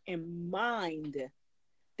heart and mind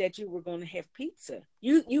that you were going to have pizza.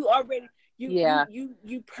 You already yeah. you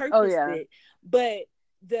Oh purposed yeah. it, but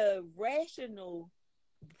the rational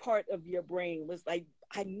part of your brain was like,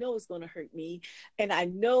 I know it's going to hurt me, and I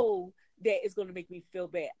know that it's going to make me feel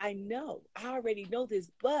bad. I already know this,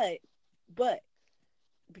 but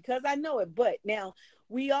because I know it, but now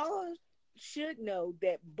we all should know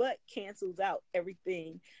that but cancels out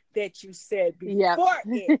everything that you said Yeah. before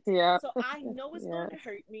it. Yeah. So I know it's Yeah. going to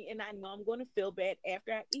hurt me and I know I'm going to feel bad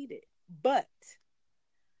after I eat it. But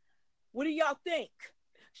what do y'all think?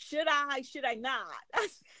 Should I not?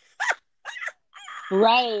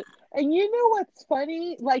 Right. And you know what's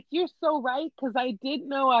funny? Like, you're so right, because I did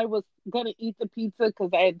know I was going to eat the pizza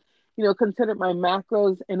because I had, considered my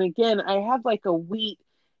macros. And again, I have like a wheat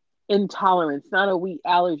intolerance, not a wheat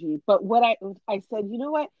allergy. But what I said, you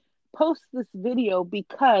know what? Post this video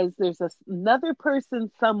because there's another person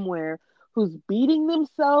somewhere who's beating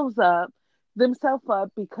themselves up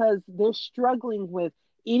because they're struggling with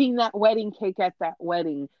eating that wedding cake at that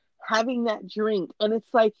wedding, having that drink. And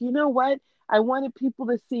it's like, you know what? I wanted people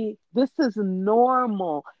to see this is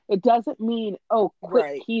normal. It doesn't mean, oh, quit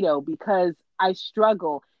Right. keto because I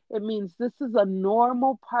struggle. It means this is a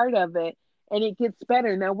normal part of it and it gets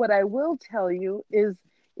better. Now, what I will tell you is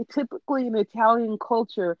typically in Italian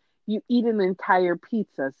culture, you eat an entire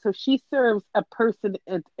pizza. So she serves a person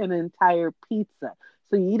an entire pizza.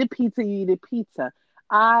 So you eat a pizza, you eat a pizza.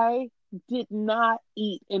 I did not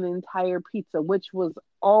eat an entire pizza, which was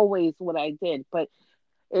always what I did, but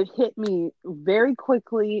it hit me very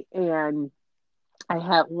quickly and I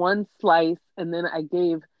had one slice and then I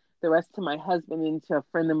gave the rest to my husband and to a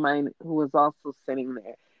friend of mine who was also sitting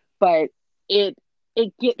there. But it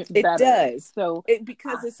it gets It better. does. So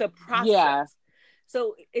Because it's a yeah, process.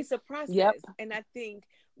 So it's a yep. process. And I think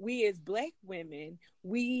we as Black women,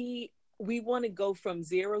 we want to go from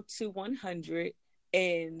 0 to 100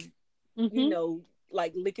 and, you Mhm. know,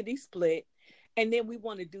 like lickety split. And then we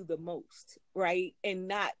want to do the most, right? And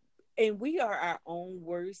we are our own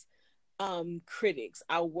worst critics,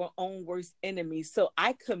 our own worst enemies. So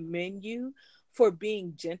I commend you for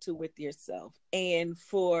being gentle with yourself and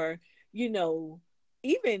for, you know,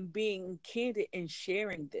 even being candid and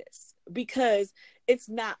sharing this because it's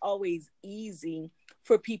not always easy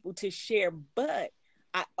for people to share. But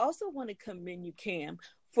I also want to commend you, Cam,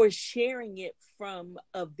 for sharing it from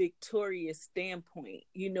a victorious standpoint,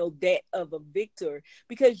 that of a victor,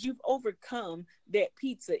 because you've overcome that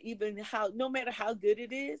pizza, even no matter how good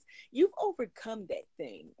it is, you've overcome that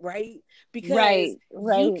thing, right? Because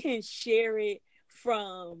you right. can share it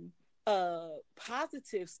from a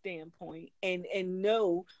positive standpoint and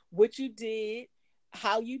know what you did,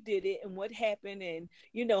 how you did it, and what happened, and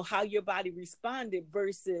how your body responded,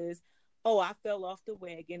 versus, oh, I fell off the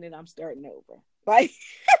wagon and I'm starting over. Like,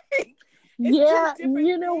 it's two Yeah, different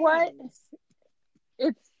you know what? things.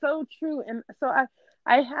 It's so true. And so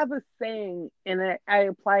I have a saying, and I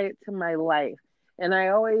apply it to my life. And I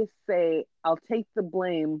always say, I'll take the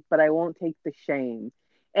blame, but I won't take the shame.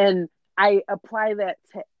 And I apply that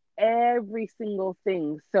to every single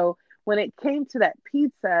thing. So when it came to that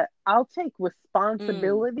pizza, I'll take Mm,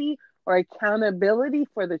 responsibility or accountability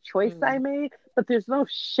for the choice I mm, made, but there's no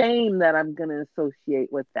shame that I'm going to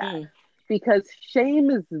associate with that, mm. because shame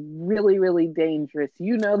is really, really dangerous.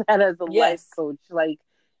 You know that as a life Yes. coach. Like,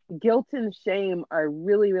 guilt and shame are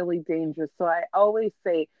really, really dangerous. So I always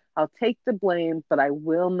say, I'll take the blame, but I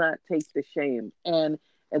will not take the shame. And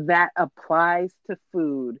that applies to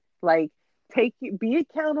food. Like, be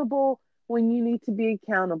accountable when you need to be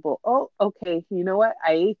accountable. Oh, okay. You know what?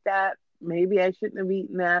 I ate that. Maybe I shouldn't have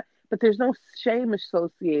eaten that. But there's no shame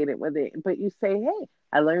associated with it. But you say, hey,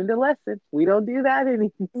 I learned a lesson. We don't do that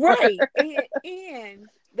anymore. Right. And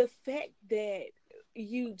the fact that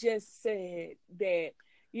you just said that,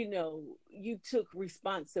 you took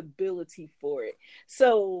responsibility for it.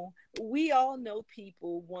 So we all know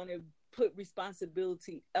people want to put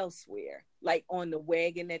responsibility elsewhere, like on the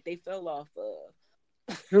wagon that they fell off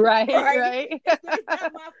of. Right, Right? right. It's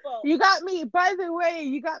not my fault. You got me. By the way,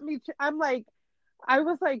 you got me. I'm like, I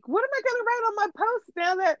was like, what am I going to write on my post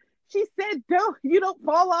now that she said, you don't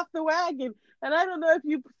fall off the wagon? And I don't know if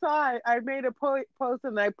you saw it. I made a post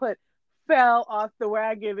and I put fell off the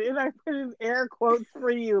wagon and I put in air quotes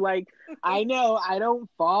for you. Like, I know I don't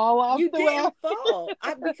fall off You the wagon. didn't fall.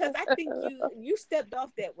 Because I think you stepped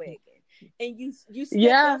off that wagon, and you stepped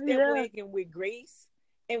Yeah, off that yeah. wagon with grace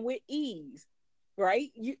and with ease,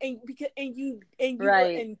 right? You were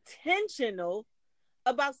Right. intentional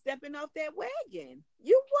about stepping off that wagon.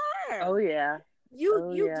 You Oh, were. yeah.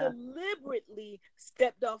 Oh, You yeah. deliberately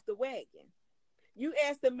stepped off the wagon. You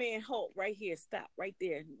asked the man, halt right here, stop right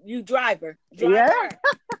there. You driver, Yeah.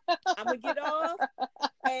 I'm gonna get off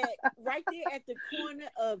at right there at the corner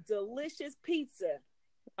of Delicious Pizza.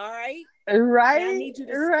 All right. Now I Right. need you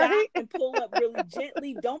to stop Right. and pull up really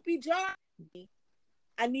gently. Don't be jarring.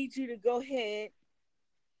 I need you to go ahead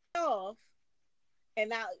off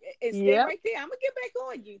and stay Yep. right there. I'm gonna get back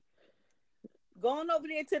on you. Going over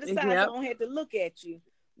there to the side so I Yep. don't have to look at you.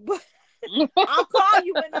 But I'll call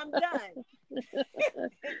you when I'm done.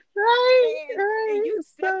 Right, And right. you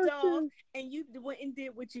stepped So off true. and you went and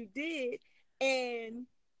did what you did, and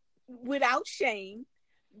without shame.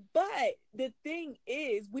 But the thing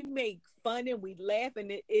is, we make fun and we laugh,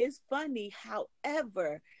 and it is funny.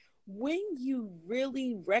 However, when you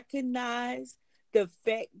really recognize the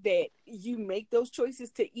fact that you make those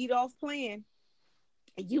choices to eat off plan,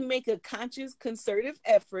 you make a conscious, concerted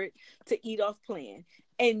effort to eat off plan.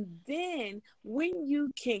 And then when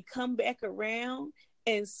you can come back around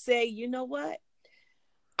and say, you know what?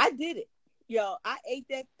 I did it. Yo, I ate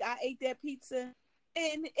that pizza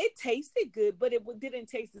and it tasted good, but it didn't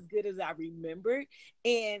taste as good as I remembered.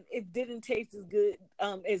 And it didn't taste as good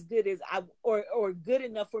as or good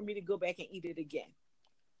enough for me to go back and eat it again.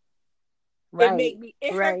 Right,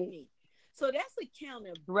 It hurt right, me. So that's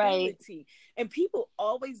right. accountability. And people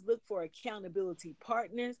always look for accountability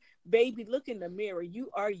partners. Baby, look in the mirror. You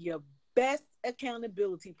are your best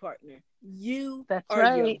accountability partner. You That's are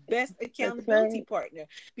your right. best That's accountability right. partner.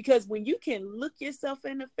 Because when you can look yourself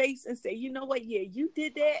in the face and say, you know what? Yeah, you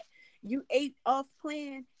did that. You ate off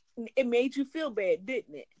plan. It made you feel bad,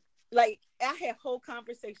 didn't it? Like, I have whole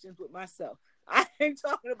conversations with myself. I ain't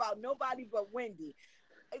talking about nobody but Wendy.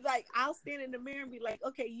 Like, I'll stand in the mirror and be like,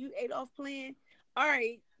 okay, you ate off plan. All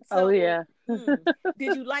right. Oh, So, yeah.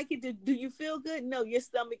 did you like it? Do you feel good? No, your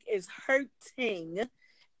stomach is hurting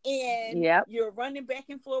and Yep. you're running back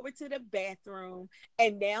and forward to the bathroom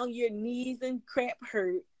and now your knees and crap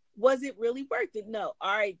hurt. Was it really worth it? No.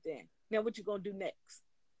 All right, then. Now, what you going to do next?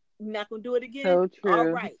 You're not going to do it again? So All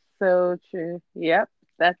true. right. So true. Yep.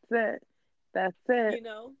 That's it. That's it. You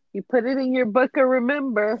know? You put it in your book of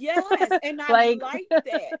remember. Yes, and I Like, like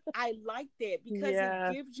that. I like that because it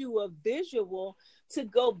yeah. gives you a visual to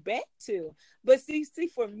go back to. But see,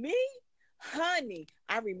 for me, honey,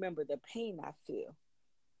 I remember the pain I feel.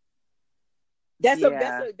 That's a that's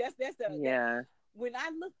Yeah. a that's a that Yeah. when I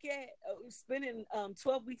look at spending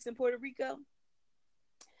 12 weeks in Puerto Rico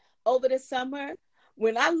over the summer,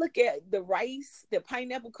 when I look at the rice, the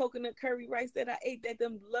pineapple coconut curry rice that I ate that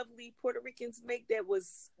them lovely Puerto Ricans make that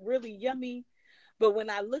was really yummy. But when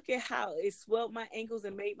I look at how it swelled my ankles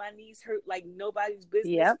and made my knees hurt like nobody's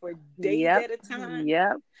business Yep. for days Yep. at a time,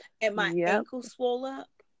 Yep. and my Yep. ankles swell up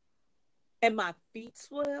and my feet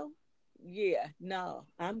swell, yeah, no,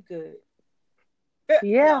 I'm good.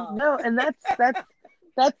 Yeah, No. no, and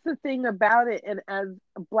that's the thing about it. And as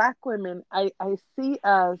Black women, I see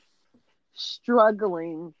us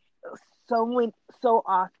struggling so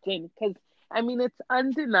often because I mean it's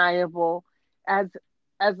undeniable as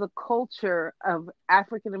a culture of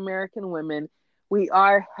African American women, we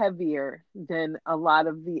are heavier than a lot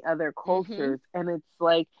of the other Mm-hmm. cultures, and it's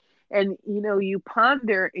like, and you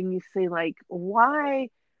ponder and you say like, why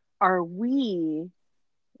are we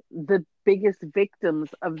the biggest victims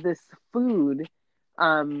of this food,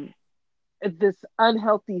 um, this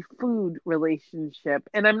unhealthy food relationship?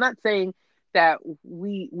 And I'm not saying that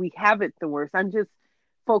we have it the worst. I'm just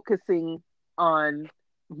focusing on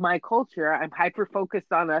my culture. I'm hyper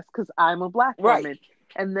focused on us because I'm a Black Right. woman.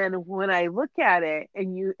 And then when I look at it,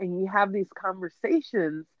 and you have these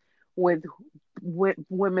conversations with,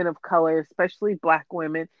 women of color, especially Black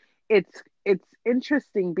women, it's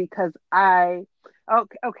interesting because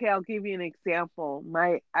okay, I'll give you an example.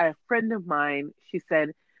 A friend of mine, she said,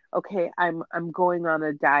 okay, I'm going on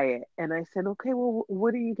a diet. And I said, okay, well,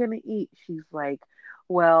 what are you going to eat? She's like,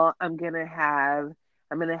 well, I'm going to have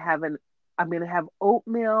I'm going to have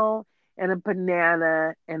oatmeal and a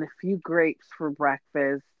banana and a few grapes for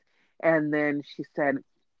breakfast. And then she said,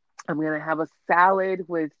 I'm going to have a salad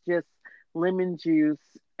with just lemon juice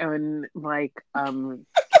and like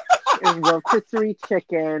rotisserie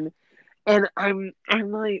chicken. And I'm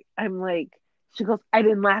like, she goes, I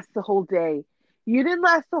didn't last the whole day. You didn't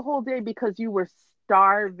last the whole day because you were Not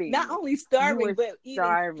starving. only You starving, were but eating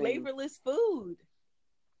starving, flavorless food.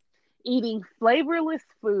 eating flavorless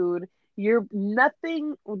food.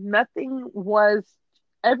 Nothing was,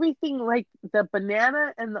 everything, like the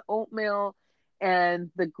banana and the oatmeal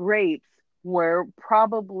and the grapes were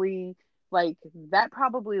probably like, that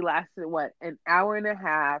probably lasted what, an hour and a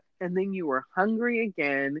half, and then you were hungry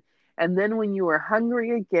again. And then when you were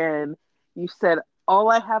hungry again, you said, all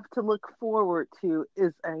I have to look forward to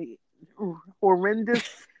is a horrendous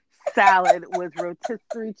salad with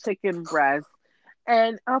rotisserie chicken breast.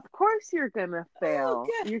 And of course, you're going to Oh, fail.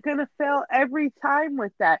 God. You're going to fail every time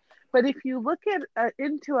with that. But if you look at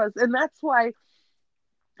into us, and that's why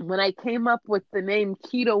when I came up with the name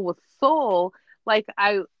Keto with Soul, like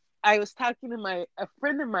I was talking to a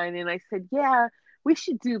friend of mine, and I said, yeah, we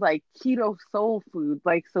should do like keto soul food,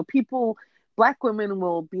 like so people, Black women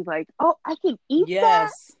will be like, oh, I can eat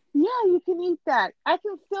that. Yes. Yeah, you can eat that. I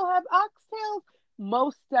can still have oxtails.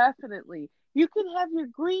 Most definitely. You can have your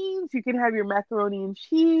greens. You can have your macaroni and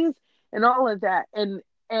cheese and all of that. And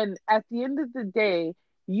at the end of the day,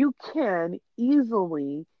 you can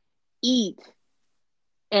easily eat,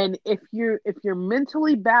 and if you're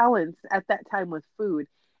mentally balanced at that time with food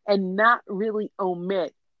and not really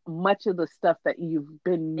omit much of the stuff that you've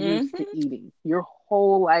been used to Mm-hmm. eating your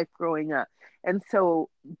whole life growing up. And so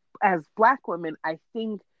as Black women, I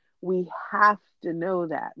think we have to know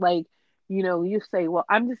that. Like, you say, well,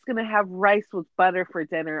 I'm just going to have rice with butter for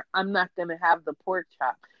dinner. I'm not going to have the pork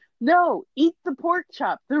chop. No, eat the pork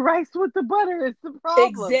chop. The rice with the butter is the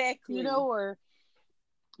problem, Exactly. or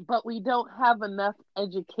but we don't have enough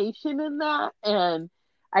education in that. And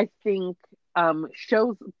I think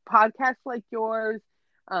shows, podcasts like yours,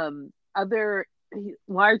 other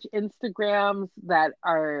large Instagrams that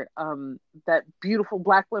are that beautiful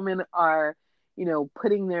Black women are,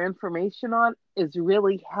 putting their information on, is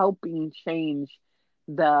really helping change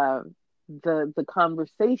the the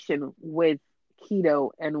conversation with keto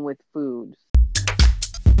and with foods.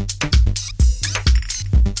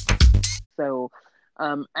 So,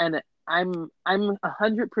 and I'm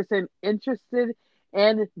 100% interested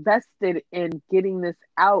and vested in getting this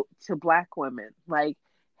out to Black women. Like,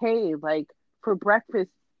 hey, like for breakfast,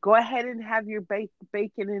 go ahead and have your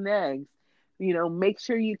bacon and eggs. Make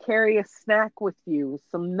sure you carry a snack with you,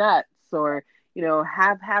 some nuts, or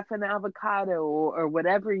have half an avocado, or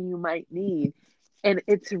whatever you might need. And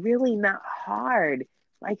it's really not hard.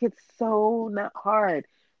 Like, it's so not hard.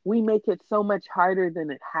 We make it so much harder than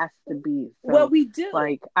it has to be. Well, So, we do.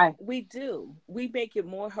 like, I, We do. We make it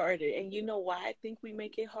more harder. And you know why I think we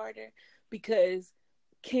make it harder? Because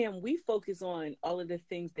can we focus on all of the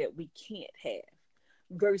things that we can't have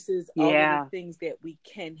versus all of the yeah, things that we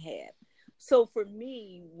can have? So for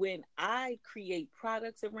me, when I create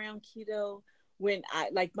products around keto, when I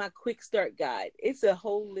like my quick start guide, it's a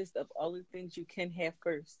whole list of all the things you can have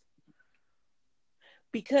first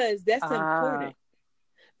because that's Ah, important.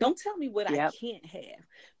 Don't tell me what I yep. can't have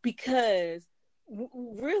because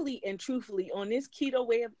really and truthfully on this keto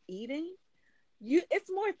way of eating, it's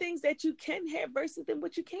more things that you can have versus than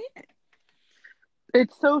what you can't.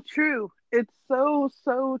 It's so true. It's so,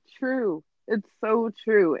 so true. It's so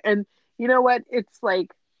true. And you know what? It's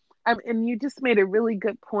like, and you just made a really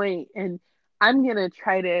good point, and I'm going to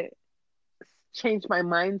try to change my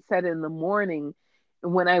mindset in the morning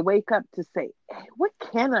when I wake up to say, "Hey, what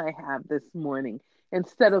can I have this morning?"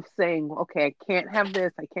 Instead of saying, okay, I can't have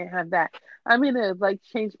this, I can't have that. I'm going to like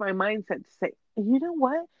change my mindset to say, you know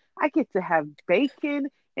what? I get to have bacon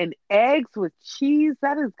and eggs with cheese.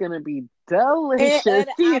 That is going to be And delicious, add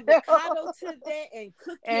an you know? avocado to that and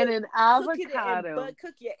And an cook it and avocado.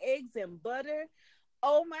 cook your eggs and butter.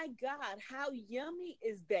 Oh my God, how yummy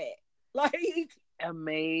is that? Like it's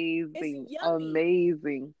Amazing. yummy.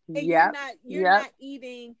 Amazing. And Yep. you're Yep. not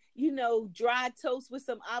eating, dry toast with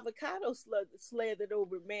some avocado slathered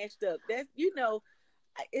over mashed up. That's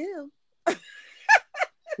ew.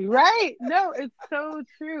 Right. No, it's so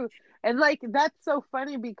true. And like that's so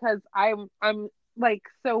funny because I'm like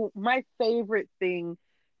so my favorite thing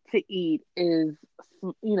to eat is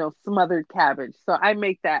smothered cabbage. So I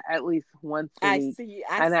make that at least once a week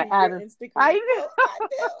I and I see add your a I Instagram know. post. I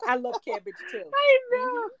do. I love cabbage too. I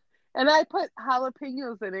Hmm. know. And I put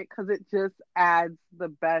jalapenos in it cuz it just adds the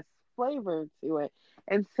best flavor to it.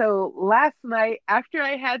 And so last night after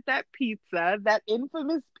I had that pizza, that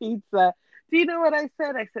infamous pizza, do you know what I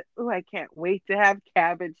said? I said, "Oh, I can't wait to have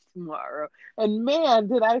cabbage tomorrow." And man,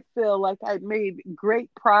 did I feel like I made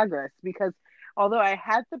great progress because although I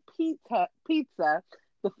had the pizza,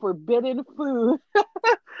 the forbidden food,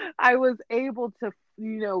 I was able to,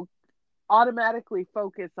 automatically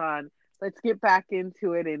focus on let's get back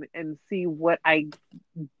into it and see what I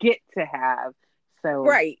get to have. So,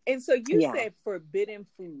 Right. And so you yeah. said forbidden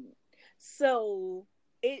food. So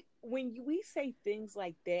it when we say things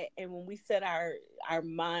like that and when we set our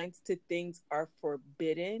minds to things are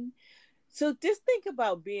forbidden. So just think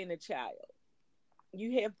about being a child.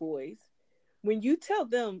 You have boys. When you tell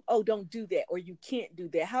them, "Oh, don't do that," or "You can't do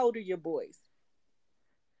that," how old are your boys?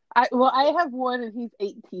 I have one and he's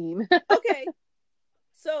 18. Okay.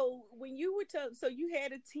 So when you were so you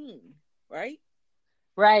had a teen, right?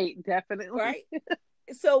 Right, definitely. Right.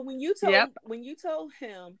 So Yep. when you told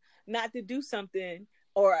him not to do something,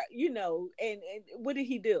 or and what did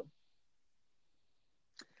he do?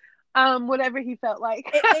 Whatever he felt like.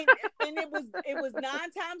 And, and and it was 9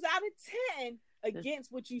 times out of 10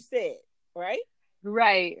 against what you said, right?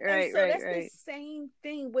 Right, And right, so right, that's the right. same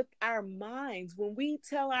thing with our minds when we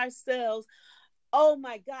tell ourselves, "Oh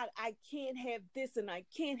my God, I can't have this and I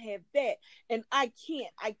can't have that. And I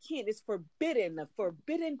can't. It's forbidden, a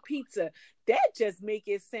forbidden pizza." That just make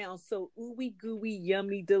it sound so ooey gooey,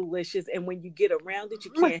 yummy, delicious. And when you get around it,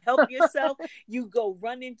 you can't help yourself. You go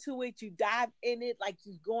run into it, you dive in it like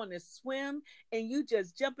you're going to swim, and you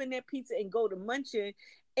just jump in that pizza and go to munching.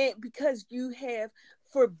 And because you have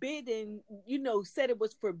forbidden, said it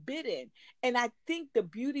was forbidden. And I think the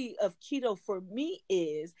beauty of keto for me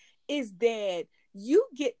is that you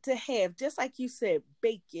get to have, just like you said,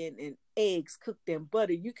 bacon and eggs cooked in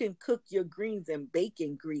butter. You can cook your greens in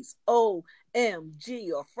bacon grease,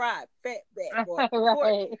 OMG, or fried fatback or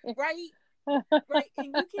pork, Right. right? Right.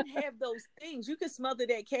 And you can have those things. You can smother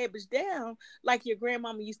that cabbage down like your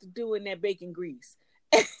grandmama used to do in that bacon grease.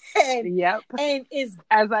 and Yep, and it's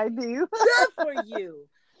as I do. good for you.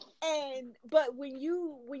 And but when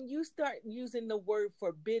you start using the word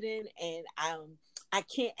forbidden and I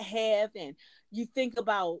can't have, and you think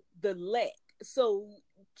about the lack. So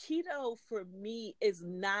keto for me is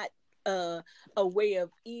not a way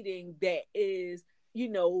of eating that is, you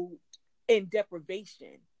know, in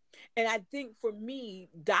deprivation. And I think for me,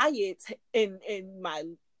 diets in my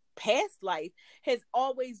past life has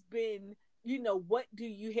always been, what do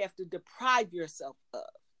you have to deprive yourself of?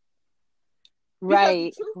 Because the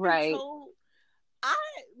Right, truth be right. told, I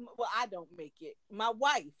I don't make it. My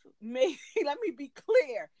wife may let me be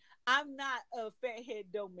clear. I'm not a fathead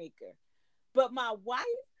dough maker. But my wife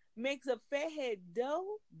makes a fathead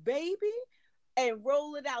dough, baby, and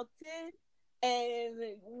roll it out thin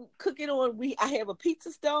and cook it on. I have a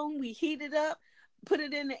pizza stone, we heat it up, put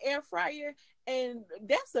it in the air fryer, and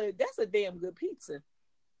that's a damn good pizza,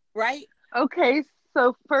 right? Okay,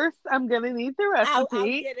 so first I'm gonna need the I'll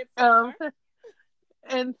recipe. get it from Um, her.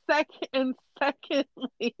 and secondly,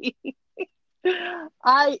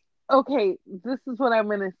 I okay, this is what I'm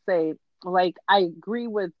gonna say. Like I agree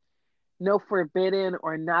with no forbidden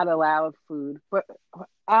or not allowed food, but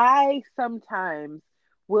I sometimes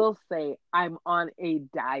will say I'm on a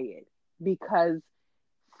diet because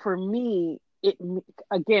for me, it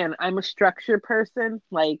again, I'm a structure person.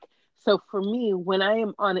 Like, so for me, when I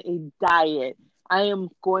am on a diet, I am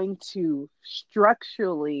going to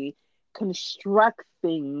structurally construct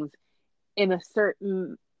things in a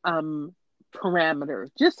certain parameter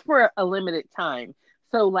just for a limited time.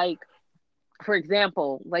 So, like, for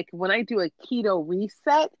example, like when I do a keto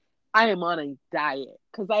reset, I am on a diet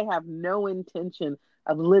because I have no intention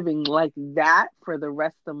of living like that for the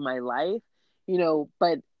rest of my life,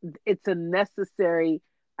 but it's a necessary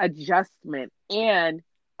adjustment. And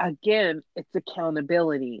again, it's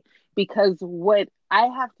accountability because what I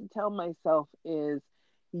have to tell myself is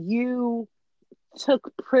you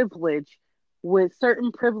took privilege with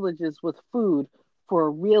certain privileges with food for a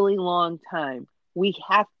really long time. We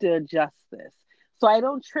have to adjust this. So I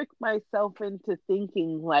don't trick myself into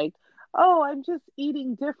thinking like, oh, I'm just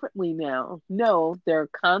eating differently now. No, there are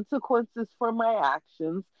consequences for my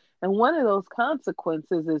actions. And one of those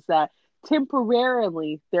consequences is that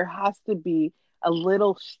temporarily there has to be a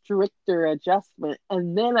little stricter adjustment.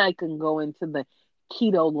 And then I can go into the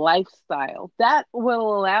keto lifestyle. That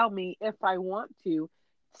will allow me, if I want to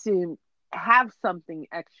have something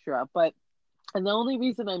extra. But and the only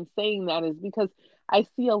reason I'm saying that is because I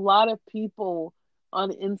see a lot of people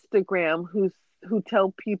on Instagram who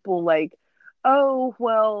tell people like, "Oh,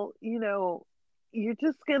 well, you're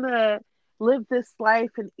just gonna live this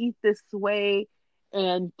life and eat this way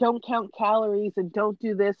and don't count calories and don't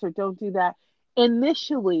do this or don't do that."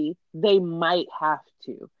 Initially, they might have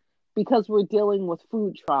to because we're dealing with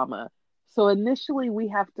food trauma. So initially we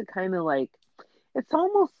have to kind of like it's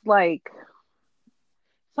almost like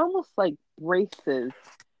braces,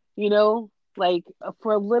 you know, like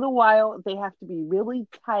for a little while they have to be really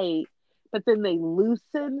tight, but then they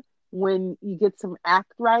loosen when you get some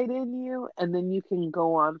act right in you, and then you can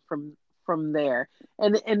go on from there.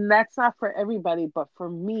 And that's not for everybody, but for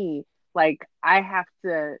me, like I have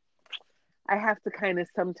to kind of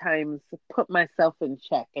sometimes put myself in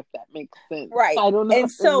check, if that makes sense. Right. I don't know And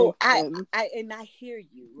if it so makes sense. I hear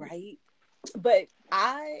you, right? But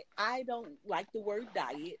I don't like the word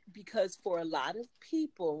diet because for a lot of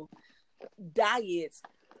people, diets,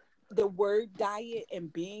 the word diet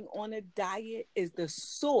and being on a diet is the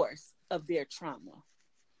source of their trauma.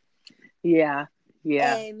 Yeah,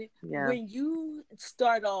 yeah, And yeah, when you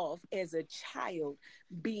start off as a child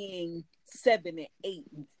being 7 and 8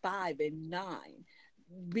 and 5 and 9,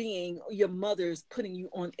 being your mother's putting you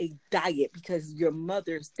on a diet because your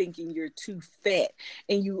mother's thinking you're too fat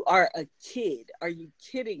and you are a kid. Are you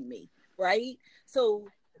kidding me? Right? So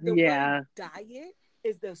the word yeah, diet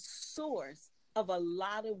is the source of a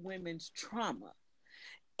lot of women's trauma.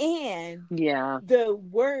 And yeah, the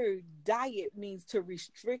word diet means to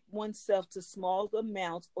restrict oneself to small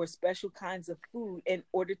amounts or special kinds of food in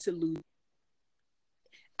order to lose.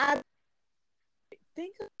 I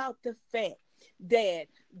think about the fact that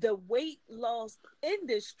the weight loss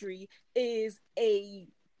industry is a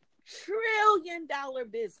 $1 trillion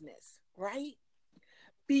business, right?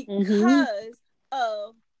 mm-hmm, Because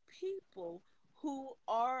of people who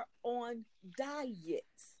are on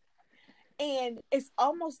diets. And it's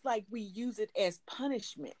almost like we use it as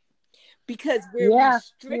punishment because we're yeah, yeah,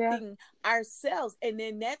 restricting ourselves. And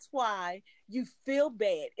then that's why you feel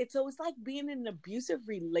bad. It's like being in an abusive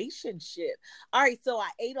relationship. All right, so I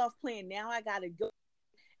ate off plan. Now I got to go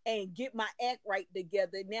and get my act right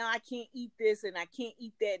together. Now I can't eat this and I can't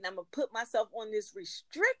eat that. And I'm going to put myself on this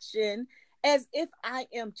restriction as if I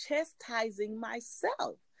am chastising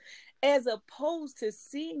myself, as opposed to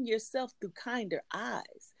seeing yourself through kinder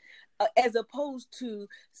eyes, as opposed to,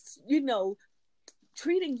 you know,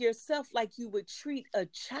 treating yourself like you would treat a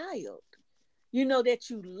child, that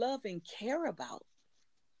you love and care about.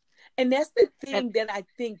 And that's the and, thing that I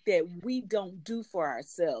think that we don't do for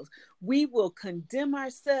ourselves. We will condemn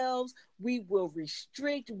ourselves. We will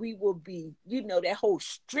restrict. We will be, that whole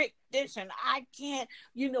strict this and I can't,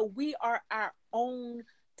 we are our own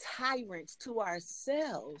tyrants to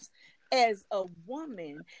ourselves as a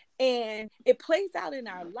woman. And it plays out in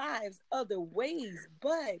our lives other ways.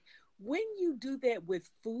 But when you do that with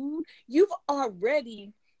food, you've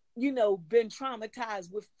already, been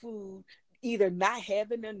traumatized with food, either not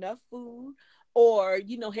having enough food or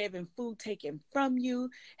having food taken from you,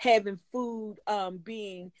 having food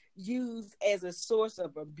being used as a source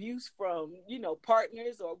of abuse from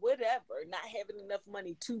partners or whatever, not having enough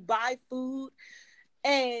money to buy food.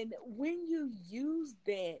 And when you use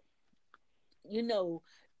that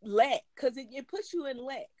lack, because it puts you in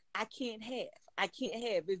lack. I can't have, I can't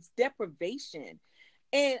have. It's deprivation.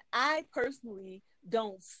 And I personally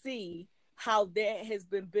don't see how that has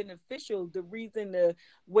been beneficial. The reason the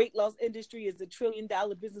weight loss industry is $1 trillion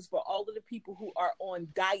business for all of the people who are on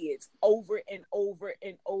diets over and over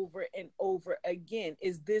and over and over again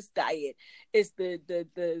is this diet. It's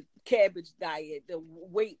the cabbage diet, the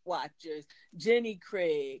Weight Watchers, Jenny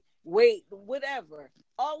Craig, weight, whatever.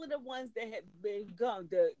 All of the ones that have been gone,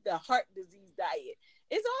 the heart disease diet.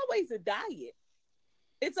 It's always a diet.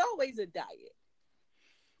 It's always a diet.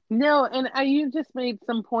 No, and you just made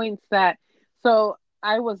some points that, so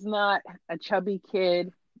I was not a chubby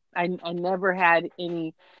kid. I never had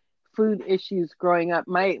any food issues growing up.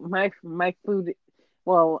 My food,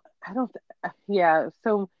 well, I don't, yeah.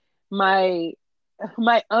 So my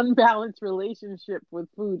my unbalanced relationship with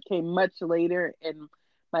food came much later in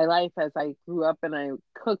my life as I grew up and I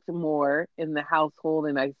cooked more in the household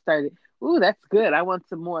and I started, ooh, that's good. I want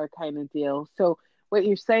some more kind of deal. So what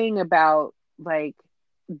you're saying about like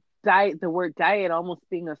diet, the word diet almost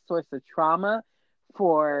being a source of trauma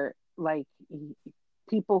for like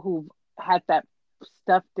people who've had that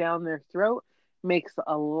stuff down their throat makes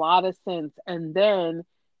a lot of sense. And then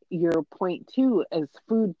your point too is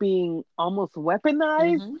food being almost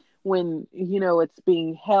weaponized Mm-hmm. when it's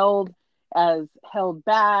being held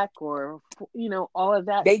back, or all of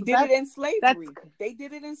that. They So did it in that's slavery. They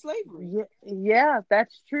did it in slavery. yeah, yeah,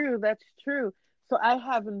 that's true. That's true. So I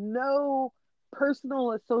have no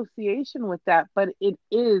personal association with that, but it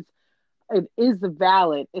is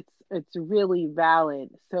valid. It's really valid.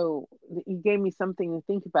 So you gave me something to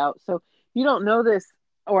think about. So you don't know this,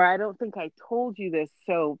 or I don't think I told you this.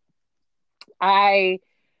 So I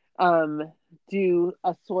um do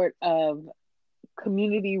a sort of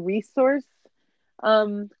community resource Yeah,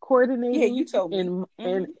 you coordinating told me. in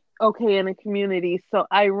Mm-hmm. okay, in a community. So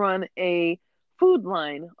I run a food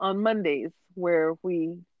line on Mondays where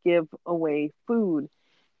we give away food,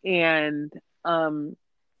 and um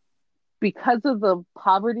because of the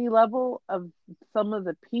poverty level of some of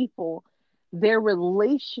the people, their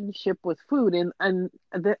relationship with food, and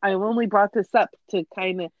I only brought this up to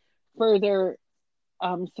kind of further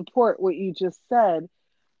support what you just said,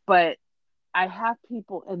 but I have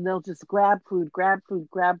people and they'll just grab food, grab food,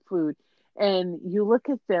 grab food. And you look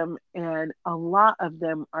at them and a lot of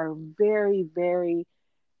them are very, very,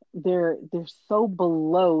 they're so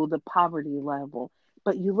below the poverty level.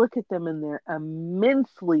 But you look at them and they're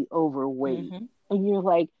immensely overweight. Mm-hmm. And you're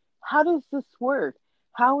like, how does this work?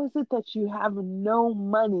 How is it that you have no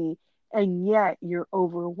money and yet you're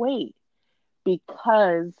overweight?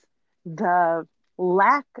 Because the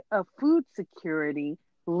lack of food security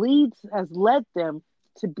has led them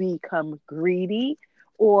to become greedy,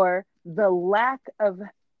 or the lack of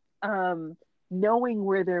um, knowing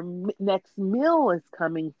where their next meal is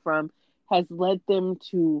coming from has led them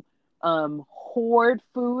to hoard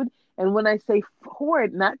food. And when I say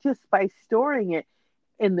hoard, not just by storing it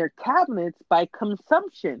in their cabinets, by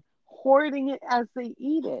consumption, hoarding it as they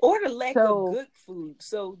eat it. Or the lack of So good food,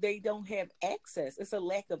 so they don't have access. It's a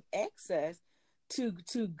lack of access to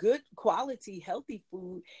good quality healthy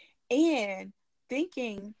food, and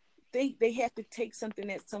thinking they have to take something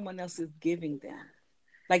that someone else is giving them,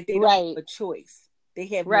 like they don't right, have a choice. They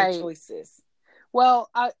have no right. choices. Well,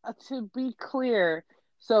 to be clear,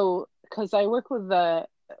 so because I work with the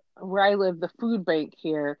where I live, the food bank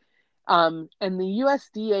here, and the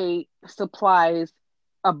USDA supplies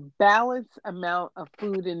a balanced amount of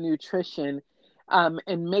food and nutrition,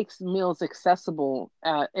 and makes meals accessible.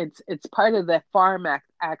 It's part of the Farm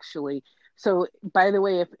Act, actually. So, by the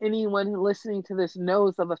way, if anyone listening to this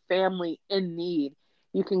knows of a family in need,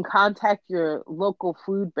 you can contact your local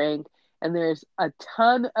food bank, and there's a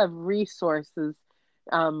ton of resources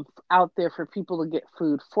out there for people to get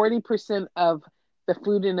food. 40% of the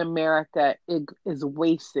food in America is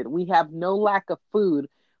wasted. We have no lack of food,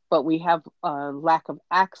 but we have a lack of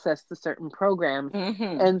access to certain programs.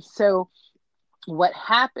 Mm-hmm. And so what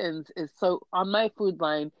happens is, so on my food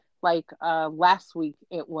line, like last week,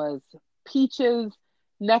 it was peaches,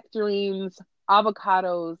 nectarines,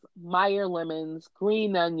 avocados, Meyer lemons,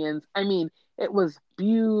 green onions. I mean, it was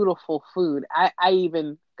beautiful food. I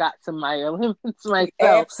even got some Meyer lemons myself.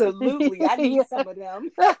 Absolutely, I need some of them.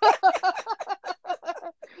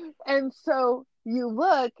 And so you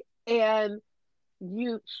look and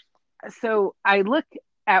you so I look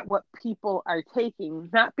at what people are taking,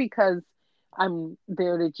 not because I'm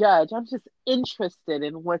there to judge. I'm just interested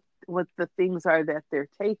in what the things are that they're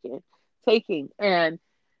taking. And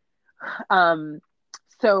um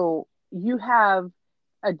so you have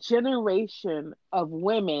a generation of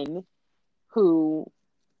women who,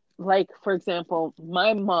 like, for example,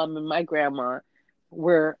 my mom and my grandma.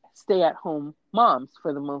 were stay-at-home moms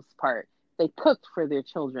for the most part. They cooked for their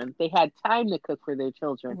children. They had time to cook for their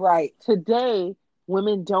children. Right. Today,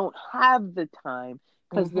 women don't have the time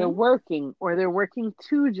because they're Mm-hmm. working, or they're working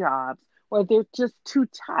two jobs, or they're just too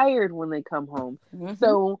tired when they come home. Mm-hmm.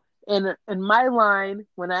 So in my line,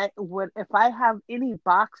 if I have any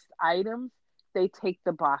boxed items, they take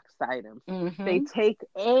the boxed items. They Mm-hmm. take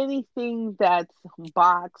anything that's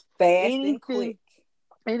boxed, Fast and anything, quick.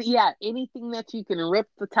 and yeah, anything that you can rip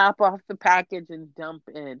the top off the package and dump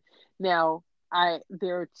in. Now, I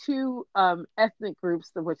there are two ethnic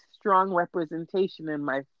groups with strong representation in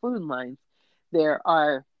my food lines. There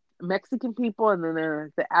are Mexican people, and then there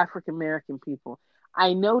are the African American people.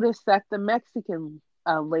 I noticed that the Mexican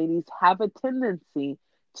ladies have a tendency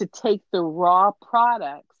to take the raw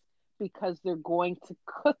products because they're going to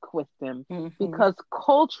cook with them. Mm-hmm. Because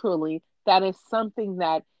culturally, that is something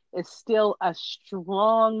that is still a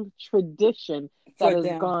strong tradition that For has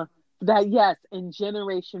them. gone, that yes, in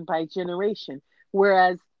generation by generation.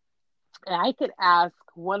 Whereas I could ask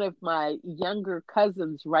one of my younger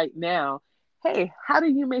cousins right now, hey, how do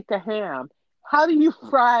you make a ham? How do you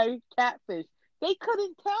fry catfish? They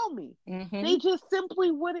couldn't tell me. Mm-hmm. They just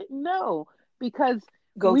simply wouldn't know because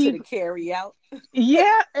Go to the we've, carry out.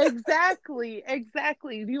 yeah, exactly,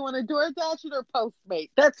 exactly. Do you want to DoorDash it or Postmate?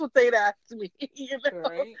 That's what they'd ask me, you know?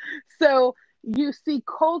 Right. So you see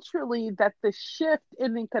culturally that the shift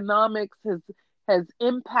in economics has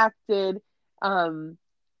impacted um,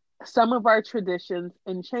 some of our traditions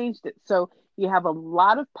and changed it. So you have a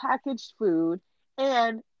lot of packaged food,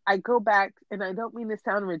 and I go back, and I don't mean to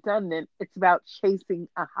sound redundant, it's about chasing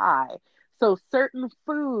a high. So certain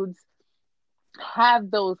foods have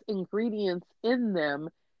those ingredients in them,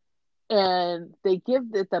 and they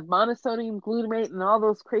give the monosodium glutamate and all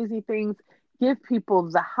those crazy things, give people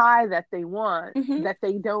the high that they want Mm-hmm. that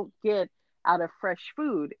they don't get out of fresh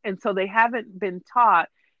food. And so they haven't been taught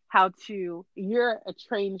how to, you're a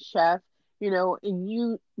trained chef, and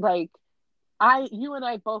you and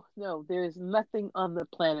I both know there's nothing on the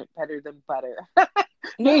planet better than butter.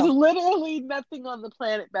 There's No. literally nothing on the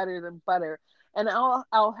planet better than butter. And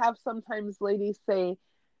I'll have sometimes ladies say,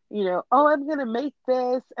 oh, I'm gonna make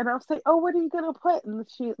this, and I'll say, oh, what are you gonna put? And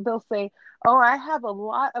they'll say, oh, I have a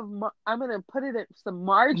lot of, I'm gonna put it in some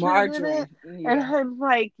margarine in it, Margarine. and Yeah. I'm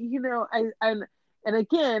like, and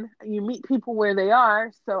again, you meet people where they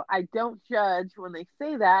are, so I don't judge when they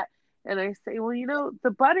say that, and I say, well,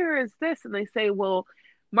 the butter is this, and they say, well,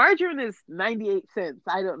 margarine is 98 cents,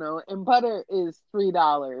 I don't know, and butter is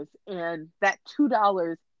 $3, and that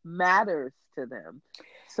 $2 matters to them.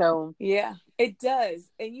 So, Yeah, it does.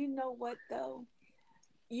 And you know what though?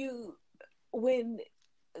 You when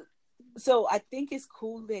so I think it's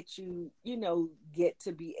cool that you get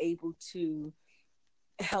to be able to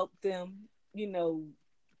help them,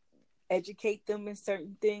 educate them in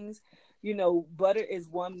certain things. Butter is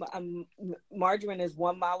margarine is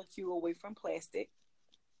one molecule away from plastic.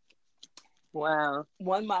 wow.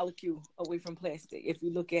 One molecule away from plastic. If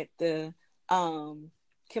you look at the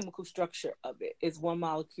chemical structure of it, it's one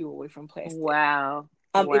molecule away from plastic. Wow.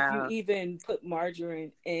 If you Wow. even put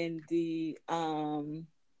margarine in a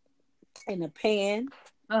pan,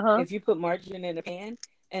 Uh-huh. if you put margarine in a pan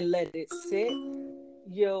and let it sit,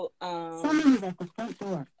 you'll Somebody's at the front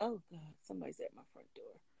door. oh god, somebody's at my front door.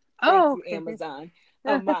 Thank Oh, you, okay. Amazon.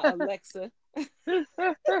 My Alexa.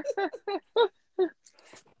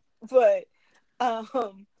 But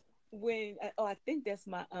when I think that's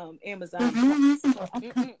my Amazon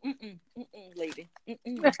lady.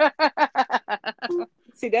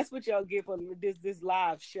 See, that's what y'all get for this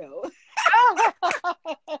live show.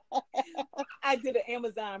 I did an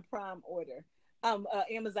Amazon Prime order.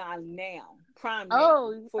 Amazon Now Prime Now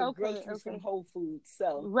Oh, for okay, groceries from okay. Whole Foods.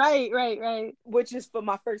 So Right. which is for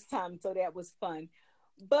my first time, so that was fun.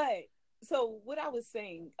 But so what I was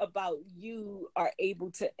saying about you are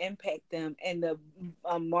able to impact them, and the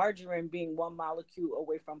margarine being one molecule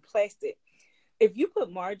away from plastic. If you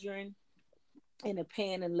put margarine in a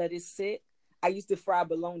pan and let it sit, I used to fry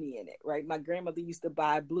bologna in it. Right, my grandmother used to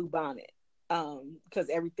buy Blue Bonnet because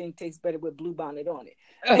everything tastes better with Blue Bonnet on it.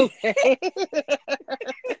 Okay.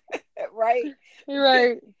 Right.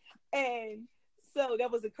 Right. And so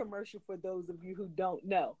that was a commercial for those of you who don't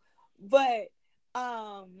know. But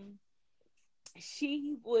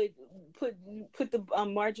she would put the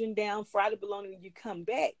margarine down, fry the bologna. When you come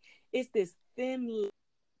back, it's this thin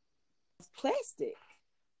plastic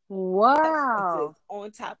Wow.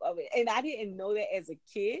 on top of it, and I didn't know that as a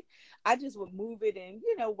kid. I just would move it and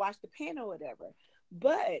wash the pan or whatever.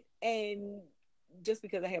 But and just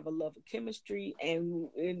because I have a love of chemistry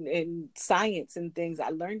and science and things, I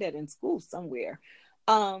learned that in school somewhere.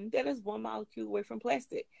 That is one molecule away from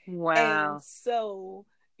plastic. Wow. And so,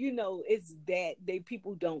 it's that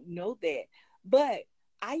people don't know that. But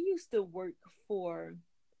I used to work for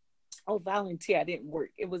volunteer. I didn't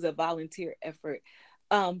work. It was a volunteer effort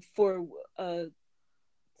for a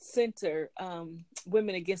center,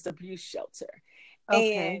 Women Against Abuse shelter.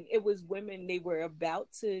 Okay. And it was women, they were about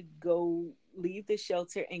to go leave the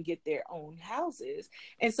shelter and get their own houses.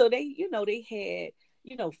 And so they, they had,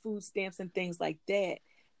 food stamps and things like that.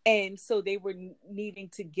 And so they were needing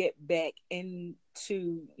to get back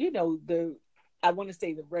into, I want to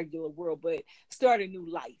say the regular world, but start a new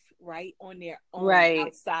life, right? On their own, Right.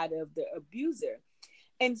 outside of the abuser.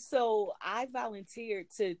 And so I volunteered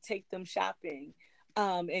to take them shopping,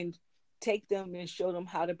 and take them and show them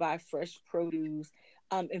how to buy fresh produce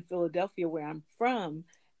in Philadelphia, where I'm from.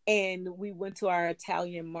 And we went to our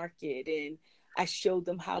Italian market and I showed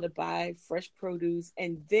them how to buy fresh produce.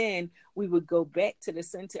 And then we would go back to the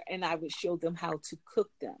center and I would show them how to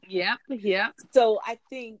cook them. Yeah. Yeah. So I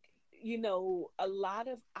think, a lot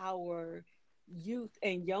of our youth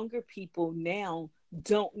and younger people now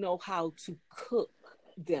don't know how to cook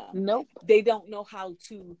them. Nope. They don't know how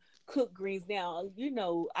to cook greens. Now,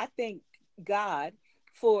 I thank God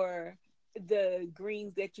for the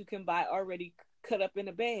greens that you can buy already cut up in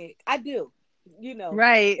a bag. I do.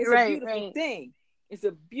 Right. It's right. a beautiful right. thing. It's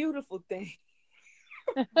a beautiful thing.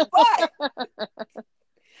 But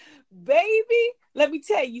baby, let me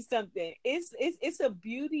tell you something. It's a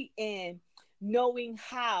beauty in knowing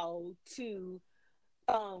how to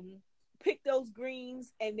pick those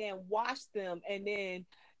greens and then wash them, and then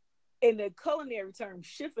in the culinary term,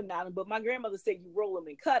 chiffonade them. But my grandmother said you roll them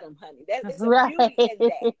and cut them, honey. That is a Right. beauty in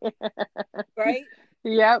that, right?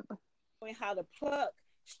 Yep. Knowing how to pluck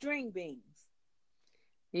string beans,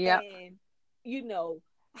 Yep. and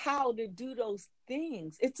how to do those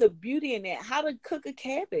things. It's a beauty in that. How to cook a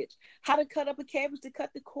cabbage, how to cut up a cabbage to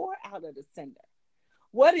cut the core out of the cinder.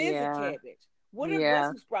 What is a cabbage? What are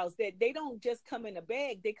Brussels sprouts? That they don't just come in a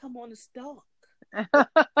bag; they come on a stalk.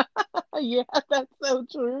 Yeah, that's so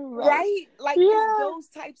true. Right? Like it's those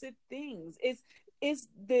types of things. It's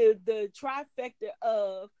the trifecta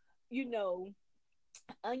of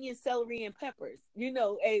onion, celery, and peppers.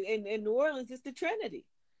 And in New Orleans, it's the Trinity.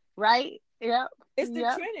 Right? Yep. It's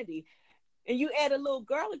the Trinity. And you add a little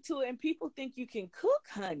garlic to it, and people think you can cook,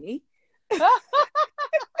 honey.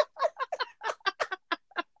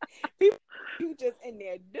 People, you just in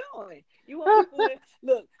there doing. You want people to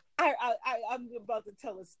look. I'm about to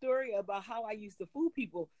tell a story about how I used to fool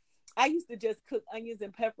people. I used to just cook onions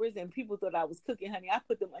and peppers, and people thought I was cooking, honey. I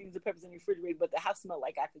put them onions and peppers in the refrigerator, but the house smelled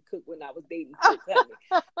like I could cook when I was dating Cook, honey.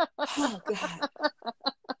 Oh God,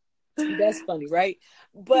 that's funny, right?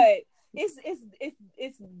 But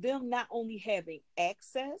it's them not only having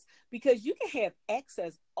access, because you can have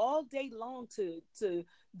access all day long to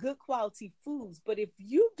good quality foods, but if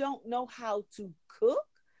you don't know how to cook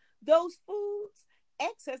those foods,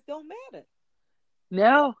 access don't matter.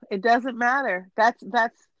 No, it doesn't matter. That's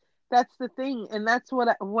the thing, and that's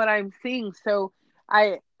what I'm seeing. So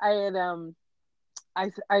I had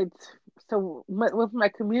with my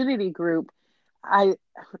community group, I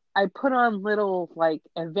put on little like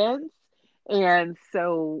events, and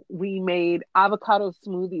so we made avocado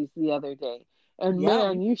smoothies the other day. And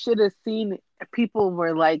man, you should have seen, people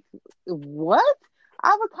were like, "What?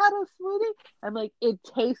 Avocado smoothie?" I'm like, "It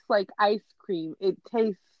tastes like ice cream. It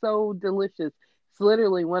tastes so delicious. It's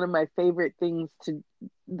literally one of my favorite things to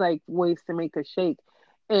like ways to make a shake."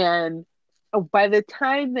 And by the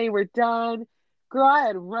time they were done, girl, I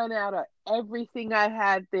had run out of everything I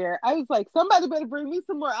had there. I was like, somebody better bring me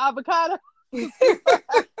some more avocado.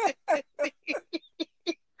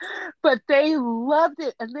 But they loved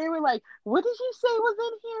it. And they were like, "What did you say was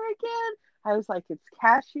in here again?" I was like, "It's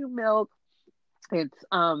cashew milk. It's,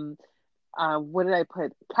 what did I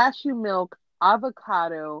put? Cashew milk,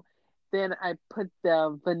 avocado. Then I put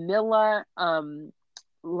the vanilla,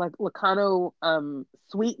 like Lacano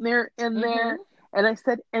sweetener in there." And I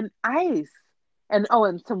said, "And ice, and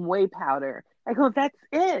some whey powder." I go, "That's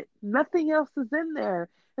it. Nothing else is in there."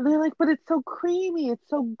 And they're like, "But it's so creamy. It's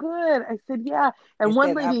so good." I said, "Yeah." And it's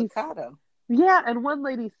one that lady, avocado. yeah, and one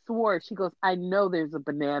lady swore. She goes, "I know there's a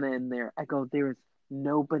banana in there." I go, "There is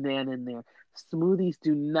no banana in there. Smoothies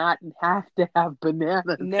do not have to have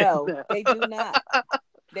bananas." No, they do not.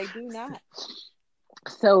 They do not.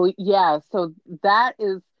 So yeah, so that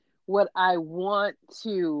is what I want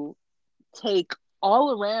to take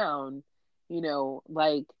all around,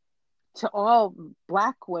 like to all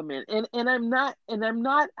Black women. And I'm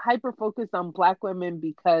not hyper focused on Black women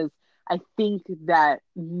because I think that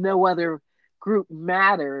no other group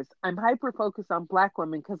matters. I'm hyper focused on Black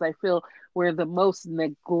women because I feel we're the most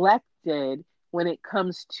neglected when it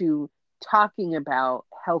comes to talking about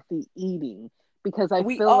healthy eating, because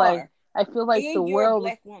We are. I feel like the And you're a world.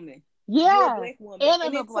 Black woman. You're a Yeah, Black woman. and And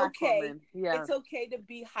I'm a it's Black okay. woman. Yeah, It's okay to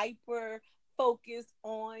be hyper focused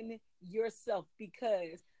on yourself,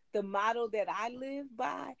 because the motto that I live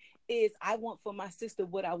by is I want for my sister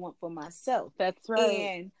what I want for myself. that's right.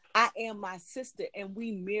 And I am my sister, and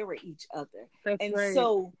we mirror each other. That's And right.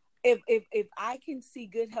 so if I can see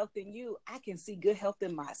good health in you, I can see good health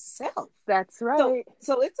in myself. That's So right.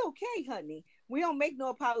 so it's okay, honey. We don't make no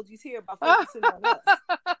apologies here about focusing on us.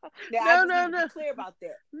 Now I No, just no, need to be no, clear about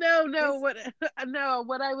that. no, no. It's What? No.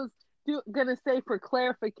 What I was gonna say for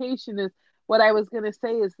clarification is, what I was gonna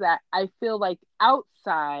say is that I feel like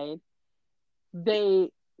outside, the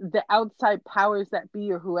outside powers that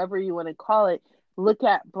be, or whoever you want to call it, look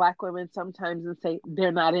at Black women sometimes and say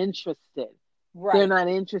they're not interested. They're right. not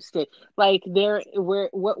interested. Like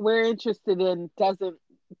what we're interested in doesn't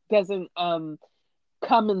come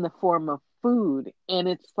in the form of food. And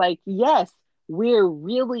it's like, yes, we're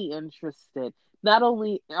really interested. Not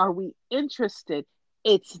only are we interested,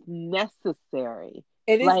 it's necessary.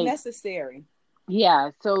 It is Like, necessary.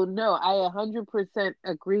 yeah, so no, I 100%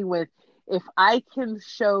 agree with, if I can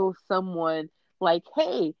show someone like,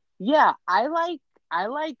 hey, yeah, I like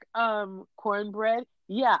cornbread.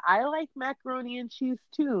 Yeah, I like macaroni and cheese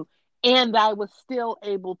too. And I was still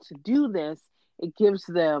able to do this. It gives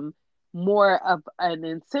them more of an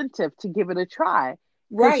incentive to give it a try.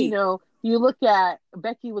 Because, Right. you look at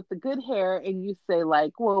Becky with the good hair and you say,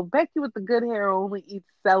 like, well, Becky with the good hair only eats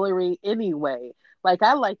celery anyway. Like,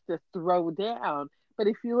 I like to throw down. But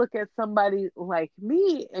if you look at somebody like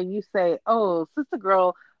me and you say, oh, sister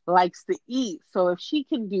girl likes to eat, so if she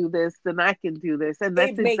can do this, then I can do this. And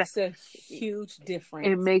It that's makes exactly, a huge it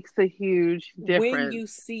difference makes a huge when difference. you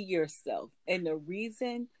see yourself. And the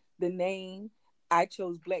reason the name I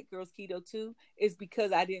chose Black Girls Keto too is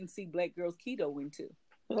because I didn't see Black Girls Keto in too.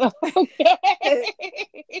 Okay.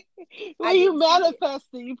 Well, I you didn't see it.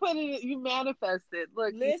 manifested. You manifested.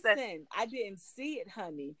 Look, you said, Listen, I didn't see it,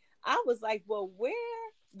 honey. I was like, well, where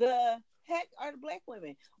the heck are the Black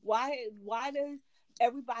women? Why does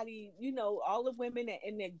everybody, all the women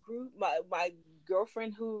in that group, my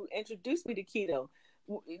girlfriend who introduced me to keto,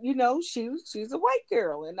 she's a white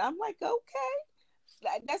girl, and I'm like,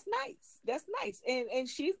 okay, that's nice. That's nice. And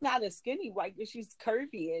she's not a skinny white girl, she's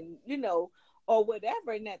curvy and or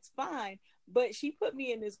whatever, and that's fine. But she put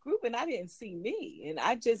me in this group and I didn't see me. And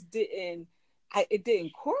I just didn't it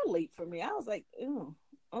didn't correlate for me. I was like, oh,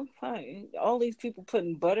 okay. All these people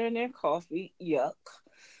putting butter in their coffee, yuck.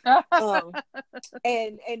 Um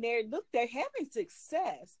and they're having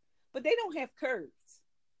success, but they don't have curves,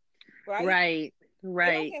 right? right, They don't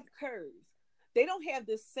right. have curves. They don't have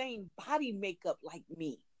the same body makeup like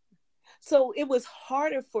me. So it was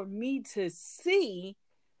harder for me to see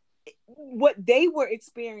what they were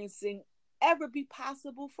experiencing ever be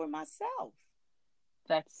possible for myself.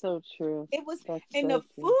 That's so true. It was That's in so the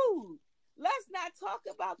true. food. Let's not talk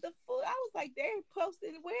about the food. I was like, they're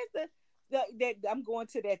posted. Where's the that I'm going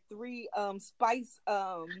to that three spice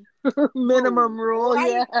food, Minimum rule,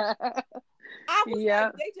 right? yeah. I was like, Yeah.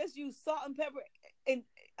 they just use salt and pepper and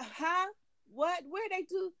what? Where they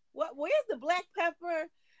do what? Where's the black pepper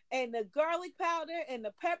and the garlic powder and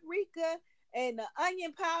the paprika and the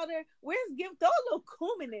onion powder? Throw a little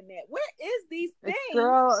cumin in there? Where is these things?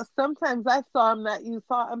 Girl, sometimes I saw them that use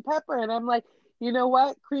salt and pepper, and I'm like, you know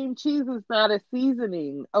what? Cream cheese is not a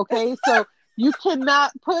seasoning, okay? So you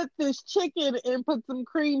cannot put this chicken and put some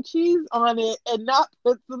cream cheese on it and not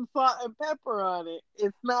put some salt and pepper on it.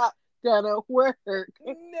 It's not gonna work. So,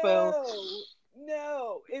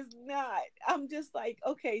 No, it's not. I'm just like,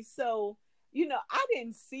 okay, so I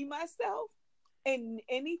didn't see myself in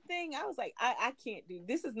anything. I was like, I can't do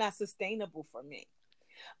this. Is not sustainable for me.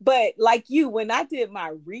 But like you, when I did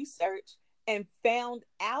my research and found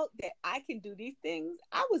out that I can do these things,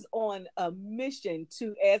 I was on a mission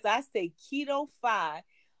to, as I say, keto-fy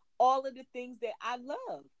all of the things that I loved.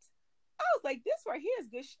 I was like, this right here is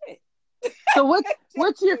good shit. so Just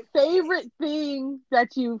what's your good shit. favorite thing that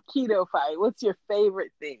you've keto fied? What's your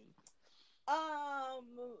favorite thing? Um,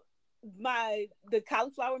 the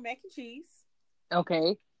cauliflower mac and cheese,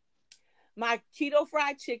 Okay. my keto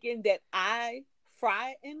fried chicken that I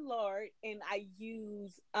fry in lard, and I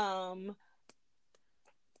use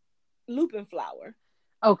lupin flour.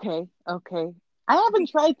 Okay. Okay. I haven't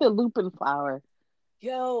tried the lupin flour.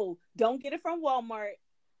 Yo, don't get it from Walmart.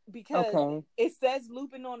 because Okay. it says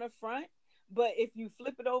lupin on the front, but if you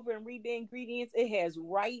flip it over and read the ingredients, it has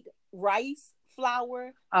rice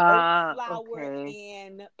flour, oat flour, Okay.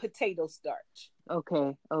 and potato starch.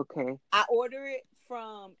 Okay. Okay. I order it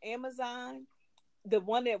from Amazon. The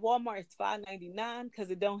one at Walmart is $5.99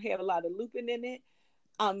 because it don't have a lot of lupin in it.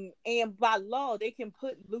 And by law, they can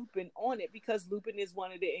put lupin on it because lupin is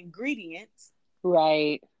one of the ingredients,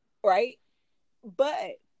 Right. right?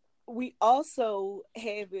 But we also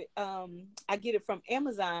have it. I get it from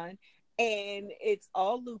Amazon, and it's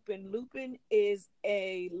all lupin. Lupin is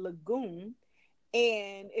a legume,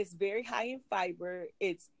 and it's very high in fiber.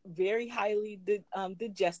 It's very highly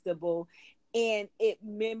digestible, and it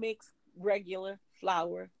mimics regular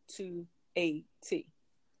flour to a T.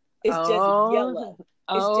 It's just Oh. yellow.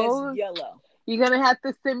 It's just Oh. yellow. You're gonna have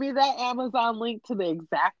to send me that Amazon link to the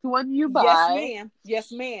exact one you Yes, buy, ma'am.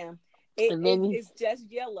 Yes, ma'am. It, and it then it's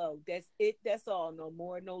just yellow. That's it. That's all. No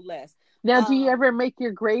more, no less. now, do you Um, ever make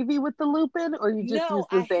your gravy with the lupin, or you just use no,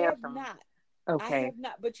 the I have xanthan? not. I Okay, have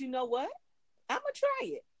not. But you know what? I'm gonna try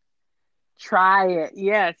it. try it.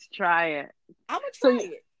 Yes, try it. I'm gonna So, try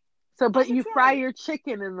it. I'm but gonna you try fry it. your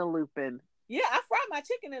chicken in the lupin. Yeah, I fry my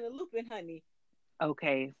chicken in the lupin, honey.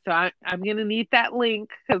 Okay, so I'm gonna need that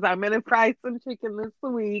link because I'm gonna fry some chicken this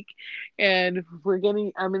week, and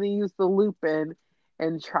I'm gonna use the lupin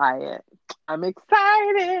and try it. I'm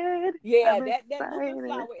excited. Yeah, I'm that lupin excited.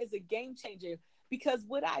 flour is a game changer because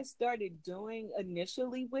what I started doing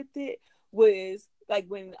initially with it was like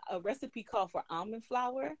when a recipe called for almond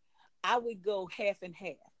flour, I would go half and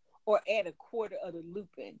half or add a quarter of the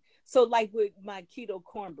lupin. So like with my keto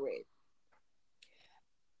cornbread,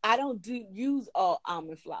 I don't do use all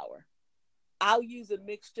almond flour. I'll use a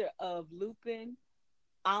mixture of lupin,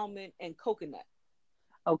 almond, and coconut,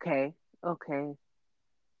 Okay, okay,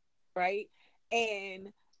 right?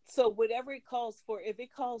 And so whatever it calls for, if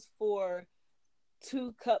it calls for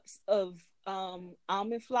 2 cups of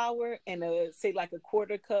almond flour and say like a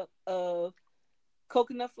quarter cup of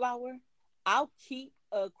coconut flour, I'll keep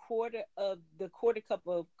a quarter cup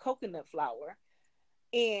of coconut flour,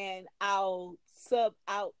 and I'll sub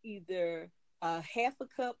out either a half a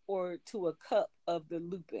cup or to a cup of the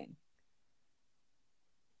lupin.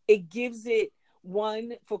 It gives it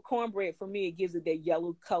one for cornbread. For me, it gives it that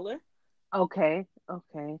yellow color, okay,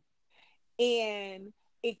 okay. and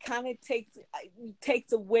it kind of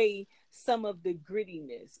takes away some of the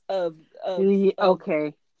grittiness of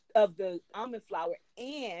Okay. of the almond flour,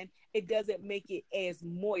 and it doesn't make it as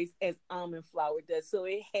moist as almond flour does. So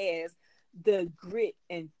it has the grit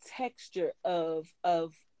and texture of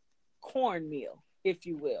cornmeal, if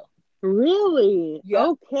you will. Really? Yep.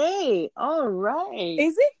 Okay. All right.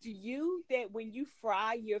 Is it you that when you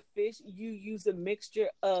fry your fish, you use a mixture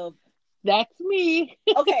of That's me.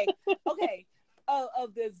 okay, okay,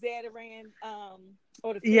 of the Zatarain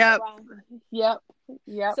or the fish Yep. fry? Yep.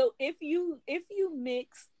 Yep. So if you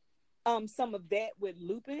mix some of that with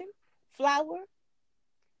lupin flour,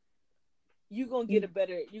 you're gonna get a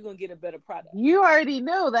better product. You already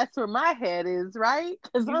know that's where my head is, right?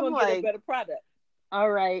 Because You're I'm gonna get a like, better product. all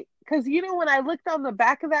right. Because when I looked on the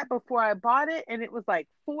back of that before I bought it and it was like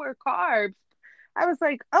 4 carbs, I was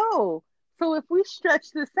like, oh, so if we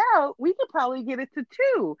stretch this out, we could probably get it to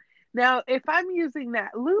 2. Now, if I'm using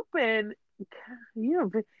that lupin, you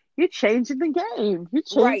know, you're changing the game. You're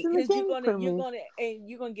Right, changing the because you're game gonna for you're me. gonna and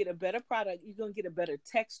you're gonna get a better product. You're gonna get a better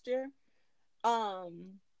texture,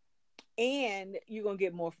 um, and you're gonna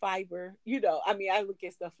get more fiber. I mean, I look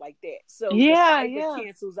at stuff like that. So the Yeah, fiber yeah.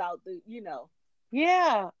 cancels out the.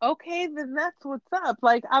 Yeah. Okay, then that's what's up.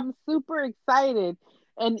 Like I'm super excited,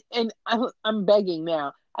 and I'm begging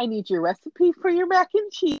now. I need your recipe for your mac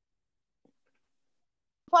and cheese,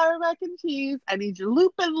 flour mac and cheese. I need your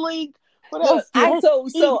lupin link. What Look, else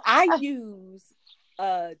do I need? I use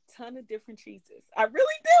a ton of different cheeses. I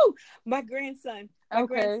really do. My Okay.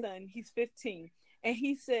 grandson, he's 15, and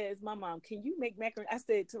he says, "My mom, can you make macaroni?" I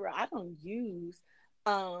said to her, "I don't use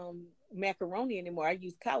macaroni anymore. I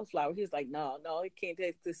use cauliflower." He's like, "No, no, it can't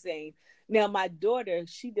taste the same." Now my daughter,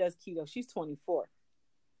 she does keto. She's 24,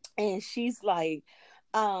 and she's like,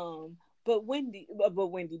 but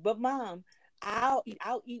mom, I'll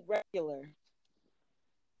eat regular.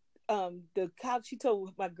 The cow, she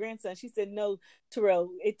told my grandson, she said, "No,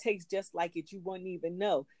 Terrell, it tastes just like it. You wouldn't even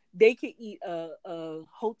know." They could eat a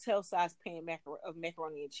hotel size pan of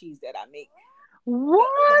macaroni and cheese that I make.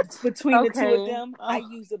 What? Between the two of Okay. them, I Oh,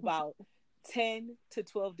 use about 10 to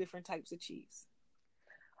 12 different types of cheese.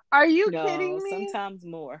 are you No, kidding me? sometimes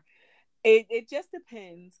more. It just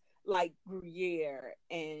depends, like Gruyere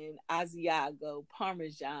and Asiago,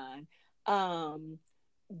 Parmesan, um,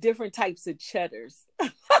 different types of cheddars.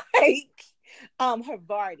 like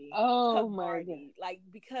Havarti. Oh my God. Havarti. Like,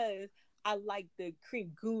 because I like the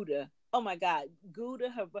cream Gouda. Oh my God. Gouda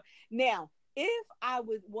Havarti. Now, if I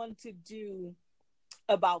would want to do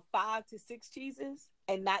about 5 to 6 cheeses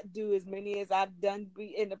and not do as many as I've done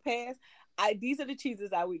in the past, these are the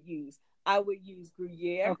cheeses I would use. I would use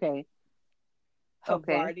Gruyere, Okay.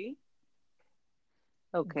 Havarti,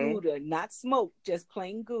 Okay. Gouda, not smoked, just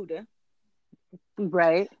plain Gouda.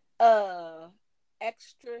 Right.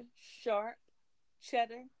 Extra sharp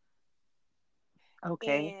cheddar.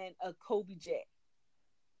 Okay. And a Kobe Jack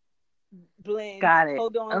blend. Got it.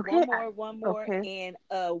 Hold on, Okay. one more, Okay. and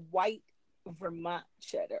a white Vermont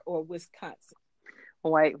cheddar or Wisconsin.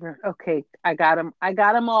 White. Okay. I got them. I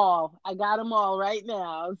got them all. I got them all right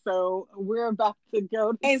now. So we're about to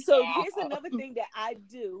go. And so here's another thing that I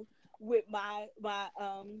do with my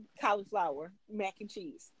cauliflower mac and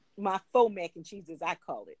cheese, my faux mac and cheese, as I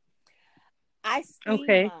call it. I steam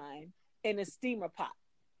mine in a steamer pot.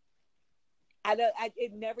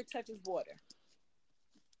 It never touches water.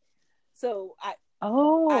 So I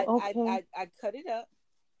cut it up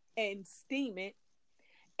and steam it,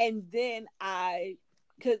 and then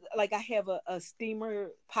because I have a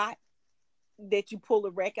steamer pot that you pull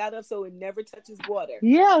a rack out of, so it never touches water.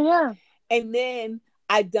 Yeah. And then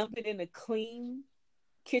I dump it in a clean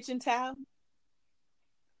kitchen towel,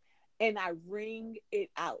 and I wring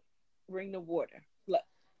it out, wring the water.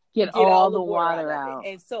 Get all the water out.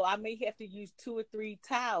 And so I may have to use 2 or 3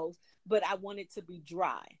 towels, but I want it to be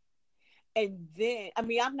dry. And then,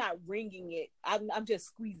 I'm not wringing it. I'm just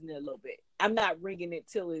squeezing it a little bit. I'm not wringing it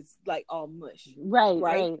till it's like all mush.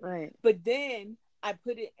 Right. But then I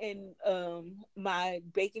put it in my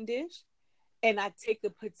baking dish, and I take a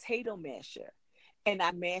potato masher and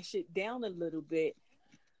I mash it down a little bit.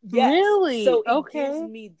 Yes. Really? So it gives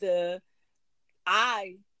me the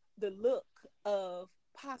look of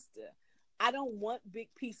pasta. I don't want big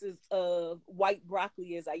pieces of white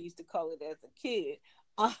broccoli, as I used to call it as a kid.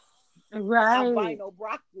 Albino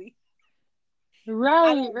broccoli.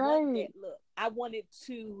 Right. I don't want that look. I want it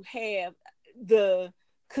to have the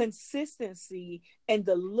consistency and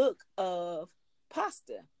the look of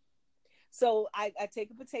pasta. So I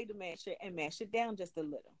take a potato masher and mash it down just a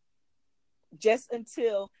little, just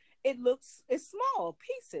until it's small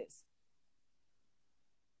pieces.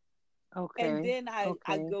 Okay. And then I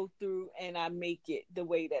go through and I make it the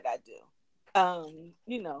way that I do.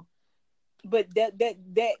 But that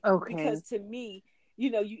because to me,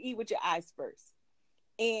 you eat with your eyes first.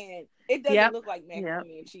 And it doesn't look like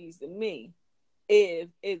macaroni and cheese to me if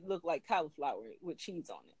it looked like cauliflower with cheese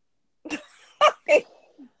on it.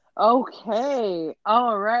 Okay.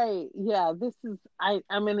 All right. Yeah, this is I'm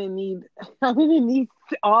gonna need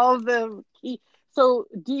all the key. So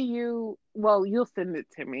you'll send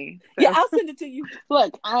it to me. So. Yeah, I'll send it to you.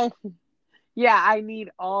 Look, I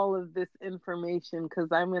need all of this information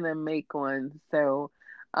because I'm gonna make one. So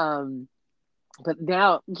but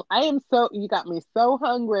now you got me so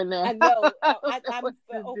hungry now. I know. My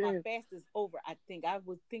fast is over. I think I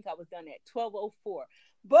was done at 12:04.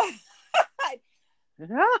 But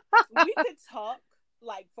we could talk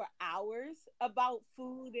like for hours about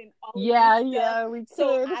food and all this stuff. Yeah, we could.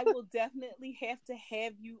 So I will definitely have to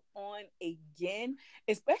have you on again,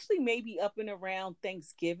 especially maybe up and around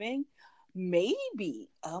Thanksgiving. Maybe.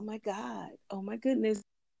 Oh my God. Oh my goodness.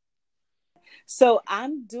 So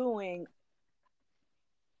I'm doing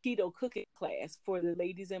keto cooking class for the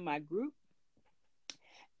ladies in my group.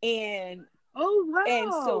 And wow.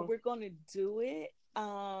 And so we're going to do it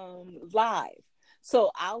live.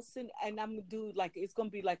 So I'll send, and I'm going to do it's going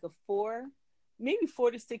to be like maybe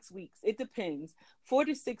 4 to 6 weeks. It depends. 4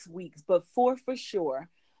 to 6 weeks, but 4 for sure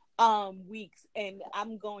weeks. And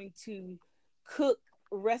I'm going to cook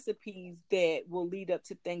recipes that will lead up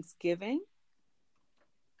to Thanksgiving.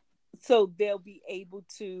 So they'll be able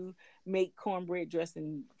to make cornbread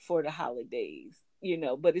dressing for the holidays,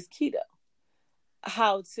 but it's keto.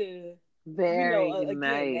 How to, again,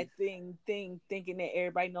 nice. That thing thinking that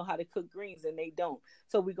everybody know how to cook greens and they don't.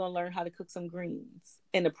 So we're going to learn how to cook some greens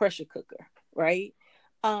in a pressure cooker, right?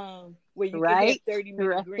 Where you can have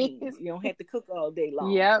 30-minute greens. You don't have to cook all day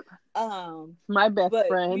long. Yep. My best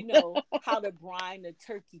friend. How to brine a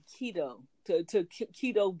turkey keto to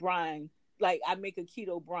keto brine. Like I make a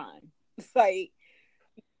keto brine. Like,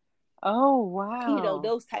 oh wow.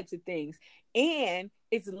 Those types of things. And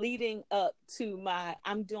it's leading up to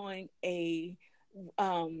I'm doing a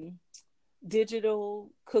digital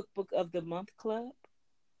cookbook of the month club.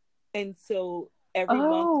 And so every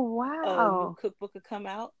month a new cookbook will come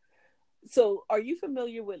out. So are you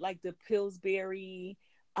familiar with like the Pillsbury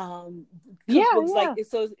cookbooks?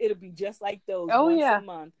 So it'll be just like those once a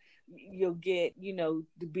month. you'll get, to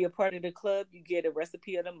be a part of the club, you get a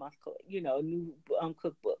recipe of the month, a new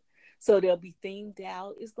cookbook. So they'll be themed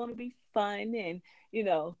out. It's going to be fun. And,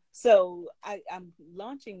 so I'm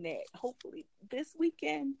launching that hopefully this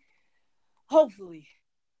weekend. Hopefully.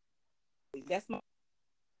 That's my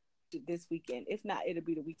this weekend. If not, it'll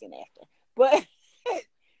be the weekend after. But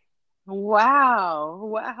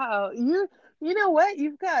wow. You know what?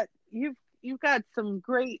 You've got some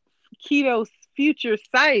great keto future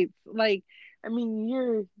sites. Like, I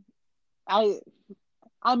mean,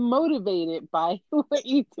 I'm motivated by what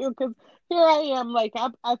you do, because here I am, like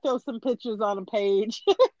I throw some pictures on a page,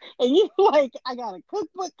 and you like, I got a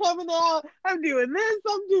cookbook coming out. I'm doing this.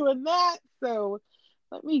 I'm doing that. So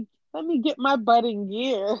let me get my butt in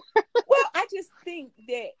gear. Well, I just think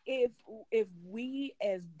that if we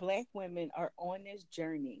as Black women are on this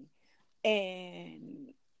journey,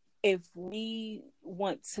 and if we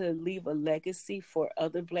want to leave a legacy for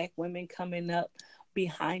other Black women coming up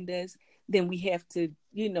behind us, then we have to,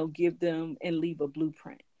 give them and leave a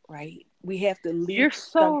blueprint, right? We have to leave You're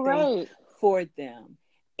so something right for them.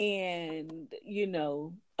 And,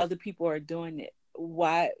 other people are doing it.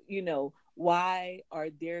 Why are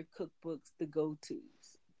their cookbooks the go-tos?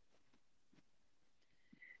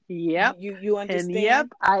 Yep. You understand? And yep,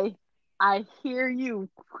 I hear you.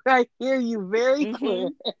 I hear you very clear.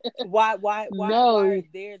 Why are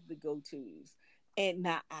theirs the go-tos and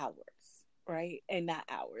not ours, right? And not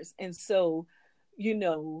ours. And so,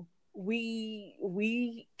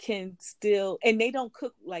 we can still, and they don't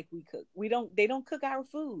cook like we cook. They don't cook our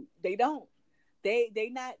food. They don't.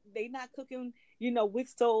 They not cooking, with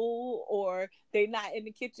Soul, or they not in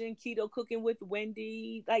the kitchen keto cooking with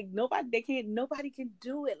Wendy. Like nobody can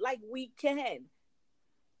do it like we can.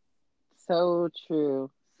 So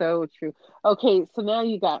true. So true. Okay, so now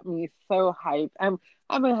you got me so hyped. I'm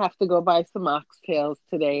gonna have to go buy some oxtails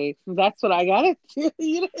today. That's what I gotta do.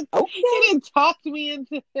 You didn't talk me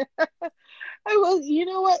into it. You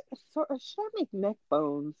know what? So, should I make neck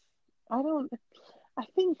bones? I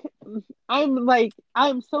think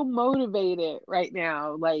I'm so motivated right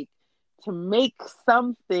now, like to make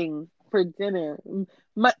something for dinner.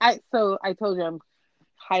 So I told you I'm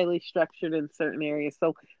highly structured in certain areas.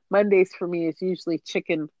 So Mondays for me is usually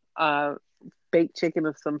chicken, baked chicken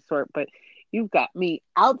of some sort. But you've got me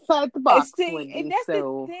outside the box, Wendy. And that's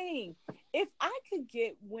the thing. If I could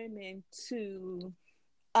get women to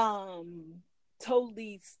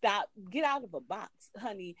totally get out of a box,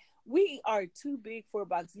 honey. We are too big for a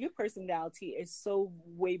box. Your personality is so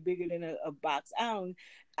way bigger than a box.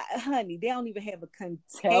 Honey, they don't even have a container.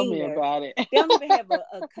 Tell me about it. They don't even have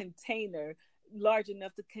a container large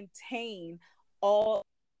enough to contain all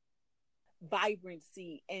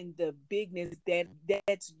vibrancy and the bigness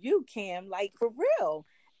that's you, Cam, like for real.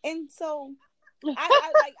 And so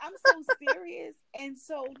I'm so serious. And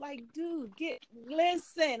so like, dude,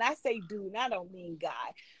 listen, I say dude, I don't mean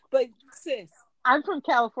guy, but sis, I'm from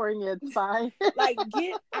California. It's fine. Like,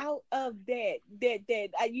 get out of that.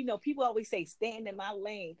 People always say, stand in my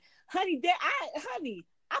lane. Honey,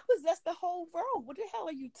 I possess the whole road. What the hell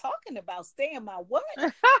are you talking about? Stay in my what?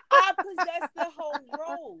 I possess the whole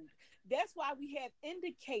road. That's why we have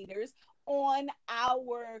indicators on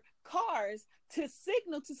our cars to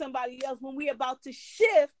signal to somebody else when we're about to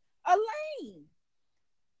shift a lane.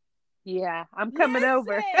 Yeah, I'm coming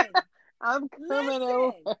over. I'm coming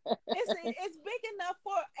over. It's big enough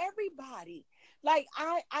for everybody. Like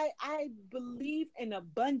I believe in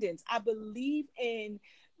abundance. I believe in,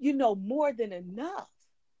 more than enough,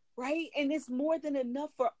 right? And it's more than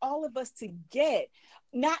enough for all of us to get,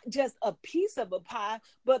 not just a piece of a pie,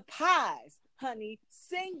 but pies, honey.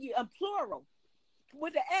 Plural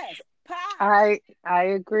with the S. Pie. I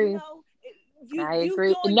agree. I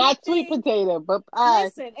agree. Not sweet potato, but pie.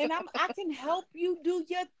 Listen, and I can help you do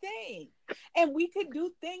your thing, and we could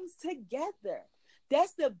do things together.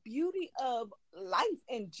 That's the beauty of life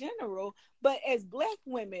in general. But as Black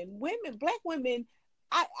women,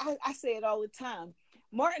 I say it all the time.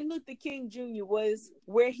 Martin Luther King Jr. was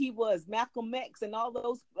where he was. Malcolm X and all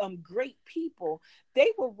those great people,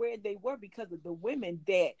 they were where they were because of the women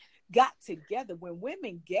that got together. When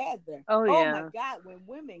women gather, oh my God, when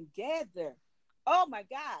women gather, oh my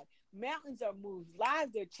God, mountains are moved,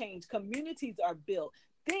 lives are changed, communities are built.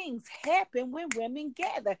 Things happen when women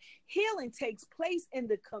gather. Healing takes place in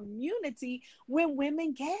the community when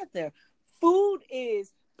women gather. Food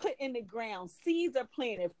is put in the ground, seeds are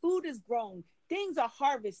planted, food is grown, things are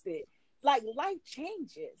harvested. Like life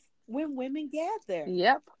changes when women gather.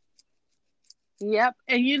 Yep.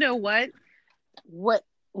 And you know what? What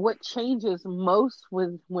changes most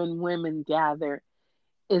when women gather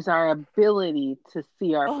is our ability to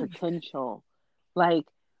see our Oh, potential. Like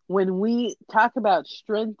when we talk about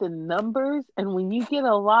strength in numbers, and when you get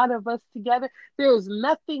a lot of us together, there is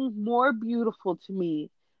nothing more beautiful to me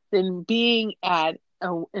than being at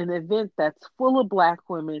an event that's full of Black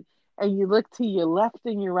women, and you look to your left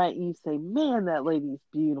and your right and you say, man, that lady's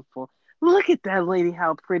beautiful. Look at that lady,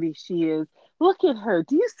 how pretty she is. Look at her.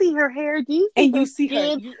 Do you see her hair? Do you see and her you see her,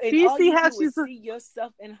 skin? and Do you all see you how do is she's see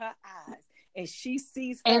yourself in her eyes, and she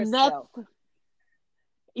sees and that's herself.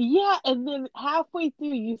 yeah, and then halfway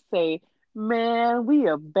through you say, man, we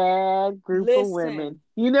a bad group of women.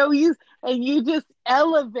 Listen, You just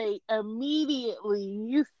elevate immediately.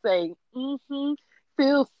 You say,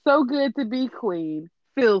 feels so good to be queen.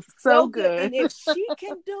 Feels so so good. good. And if she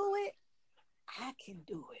can do it, I can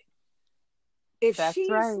do it. If That's she's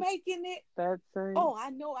right. making it, That's right. oh, I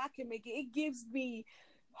know I can make it. It gives me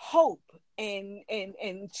hope and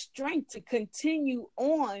strength to continue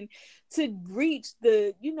on to reach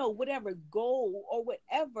the, whatever goal or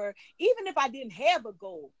whatever. Even if I didn't have a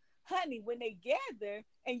goal, honey, when they gather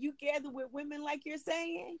and you gather with women like you're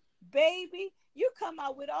saying, baby, you come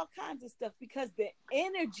out with all kinds of stuff, because the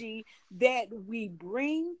energy that we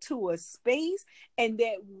bring to a space, and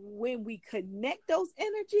that when we connect those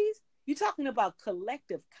energies, you're talking about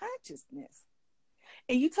collective consciousness,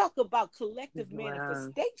 and you talk about collective Wow.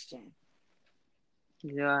 manifestation.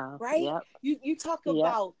 Yeah. Right? Yep. You talk Yep.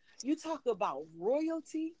 about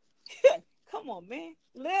royalty. Come on, man.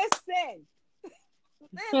 Listen.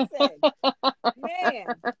 Man.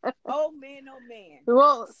 Oh man, oh man.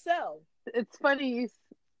 Well, So it's funny.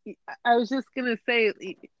 I was just gonna say,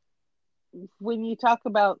 when you talk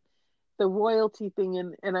about the royalty thing,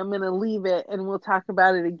 and I'm gonna leave it, and we'll talk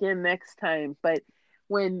about it again next time. But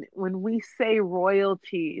when we say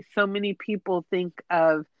royalty, so many people think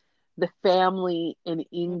of the family in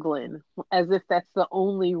England as if that's the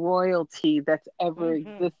only royalty that's ever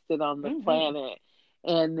existed on the planet.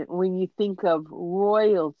 And when you think of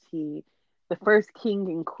royalty, the first king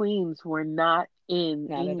and queens were not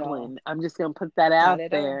in England. I'm just going to put that out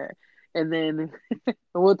there. And then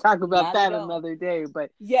we'll talk about that another day. But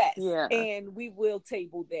yes, yeah. And we will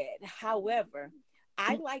table that. However,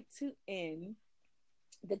 I like to end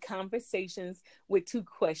the conversations with two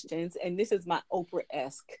questions, and this is my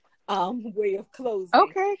Oprah-esque way of closing.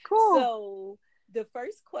 Okay, cool. So the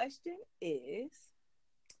first question is,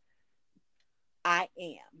 I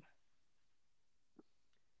am.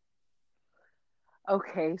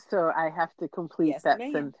 Okay, so I have to complete that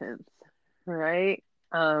sentence, right?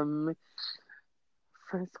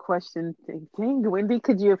 First question. Dang, Wendy,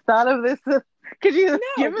 could you have thought of this? Could you have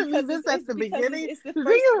given me this at the beginning? It's the first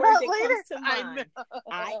word that comes to mind.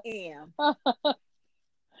 I am.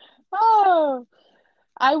 Oh,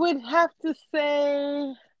 I would have to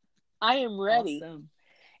say I am ready. Awesome.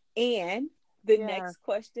 And the next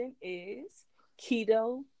question is,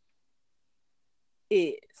 keto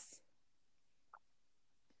is.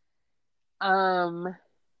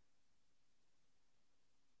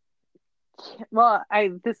 Well,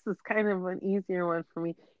 this is kind of an easier one for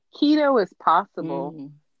me. Keto is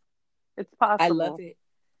possible. It's possible. I love it.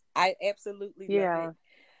 I absolutely love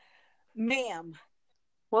it. Ma'am.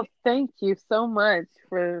 Well, thank you so much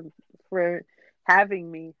for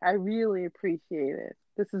having me. I really appreciate it.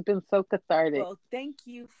 This has been so cathartic. Well, thank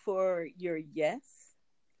you for your yes.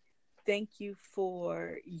 Thank you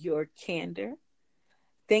for your candor.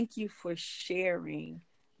 Thank you for sharing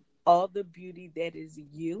all the beauty that is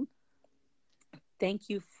you. Thank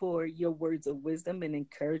you for your words of wisdom and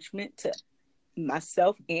encouragement to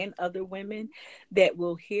myself and other women that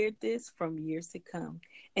will hear this from years to come.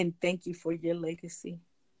 And thank you for your legacy.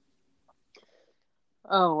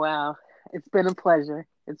 Oh, wow. It's been a pleasure.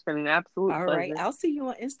 It's been an absolute pleasure. All right. I'll see you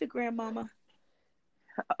on Instagram, Mama.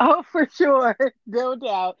 Oh, for sure. No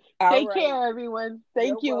doubt. Take care, everyone.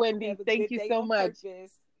 Thank you, welcome. Wendy. Thank you so much.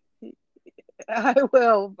 Purpose. I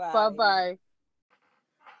will. Bye. Bye-bye.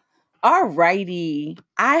 All righty.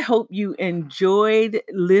 I hope you enjoyed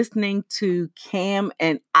listening to Cam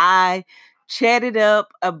and I chat it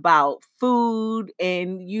up about food,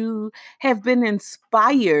 and you have been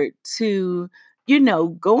inspired to,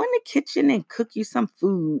 go in the kitchen and cook you some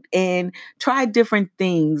food and try different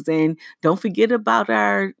things. And don't forget about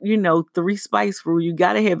our, 3-spice rule. You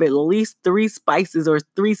got to have at least 3 spices or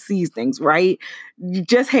 3 seasonings, right? You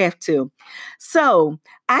just have to. So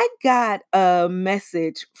I got a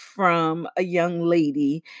message from a young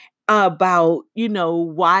lady about,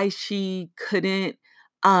 why she couldn't,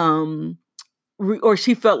 or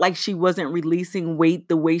she felt like she wasn't releasing weight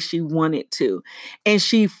the way she wanted to. And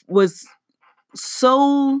she was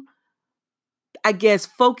so, I guess,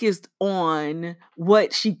 focused on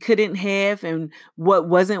what she couldn't have and what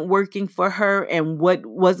wasn't working for her and what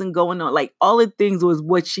wasn't going on. Like all the things was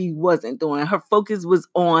what she wasn't doing. Her focus was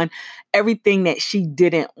on everything that she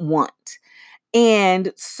didn't want.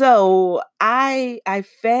 And so I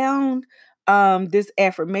found this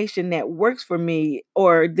affirmation that works for me,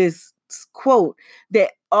 or this quote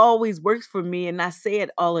that always works for me, and I say it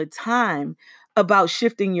all the time about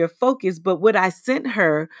shifting your focus. But what I sent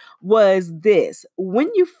her was this: when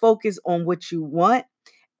you focus on what you want,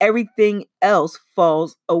 everything else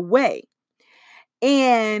falls away.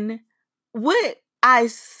 And what I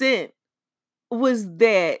sent was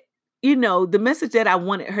that, the message that I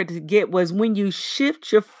wanted her to get was, when you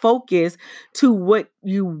shift your focus to what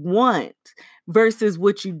you want versus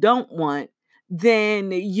what you don't want,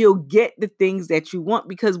 then you'll get the things that you want,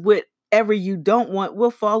 because whatever you don't want will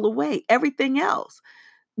fall away. Everything else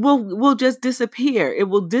will just disappear. It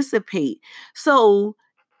will dissipate. So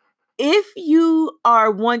if you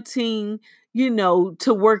are wanting,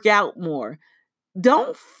 to work out more,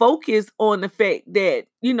 don't focus on the fact that,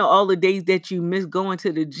 all the days that you miss going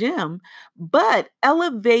to the gym, but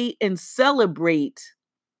elevate and celebrate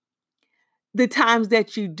the times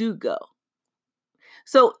that you do go.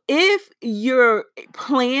 So if your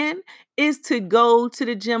plan is to go to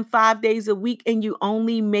the gym 5 days a week and you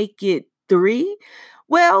only make it 3,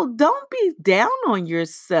 well, don't be down on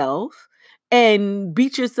yourself and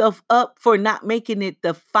beat yourself up for not making it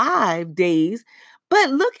the 5 days. But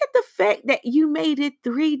look at the fact that you made it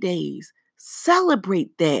 3 days.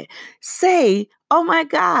 Celebrate that. Say, oh my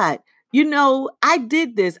God, I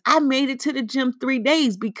did this. I made it to the gym 3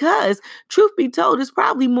 days, because truth be told, it's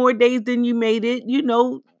probably more days than you made it,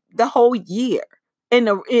 the whole year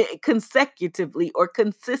consecutively or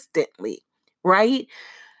consistently, right?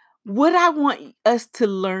 What I want us to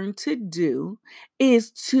learn to do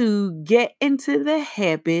is to get into the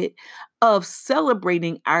habit of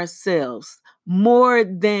celebrating ourselves more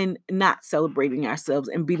than not celebrating ourselves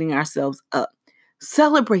and beating ourselves up.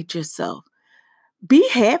 Celebrate yourself. Be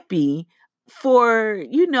happy for,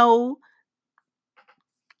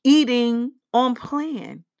 eating on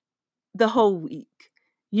plan the whole week.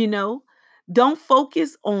 You know, don't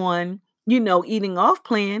focus on, eating off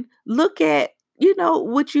plan. Look at,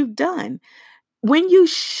 what you've done. When you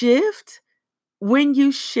shift,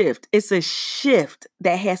 it's a shift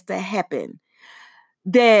that has to happen.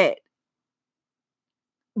 That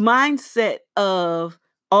mindset of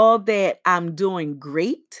all that I'm doing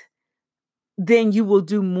great, then you will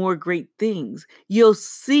do more great things. You'll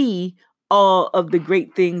see all of the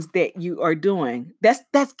great things that you are doing.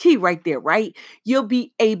 That's key right there, right? You'll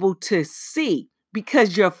be able to see,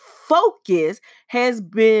 because your focus has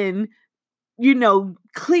been,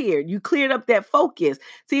 cleared. You cleared up that focus.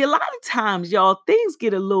 See, a lot of times, y'all, things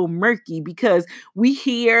get a little murky because we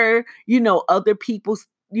hear, other people,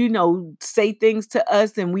 say things to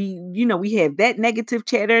us, and we have that negative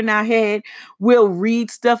chatter in our head. We'll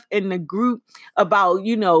read stuff in the group about,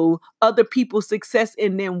 other people's success,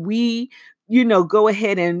 and then we, go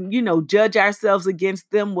ahead and, judge ourselves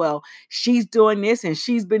against them. Well, she's doing this and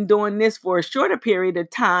she's been doing this for a shorter period of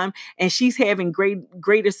time, and she's having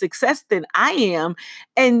greater success than I am.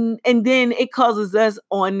 And then it causes us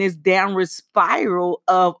on this downward spiral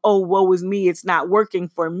of, oh, woe is me, it's not working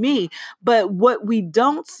for me. But what we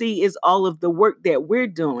don't see is all of the work that we're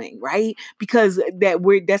doing, right? Because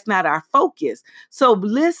that's not our focus. So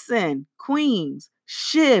listen, queens,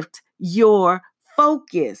 shift your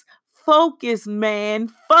focus. Focus,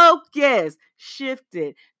 man, focus. Shift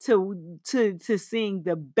it to seeing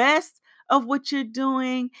the best of what you're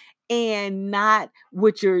doing, and not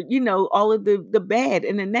what you're, all of the bad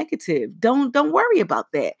and the negative. Don't worry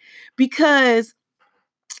about that, because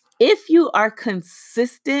if you are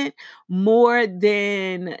consistent more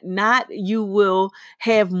than not, you will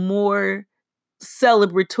have more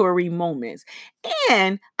celebratory moments.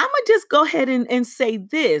 And I'm going to just go ahead and say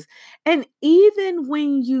this. And even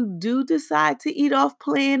when you do decide to eat off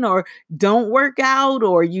plan, or don't work out,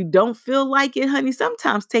 or you don't feel like it, honey,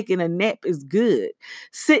 sometimes taking a nap is good.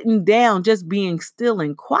 Sitting down, just being still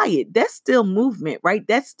and quiet, that's still movement, right?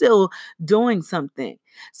 That's still doing something.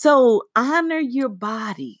 So honor your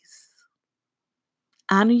bodies.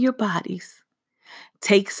 Honor your bodies.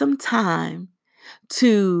 Take some time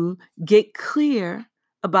to get clear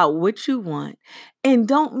about what you want, and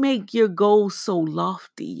don't make your goals so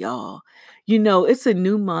lofty, y'all. It's a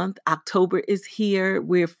new month. October is here.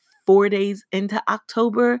 We're 4 days into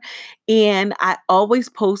October, and I always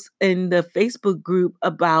post in the Facebook group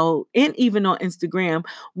about, and even on Instagram,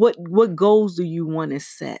 what goals do you want to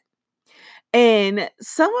set? And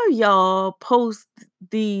some of y'all post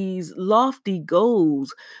these lofty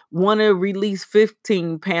goals, want to release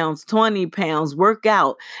 15 pounds, 20 pounds, work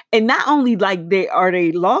out. And not only like they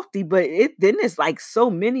lofty, but then it's like so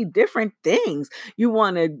many different things. You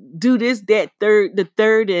want to do this, that, the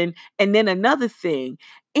third, and then another thing.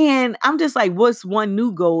 And I'm just like, what's one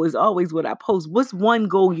new goal is always what I post. What's one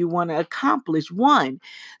goal you want to accomplish? One.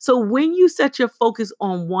 So when you set your focus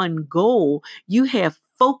on one goal, you have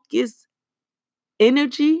focus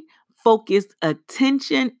energy, focus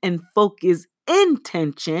attention, and focus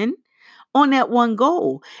intention on that one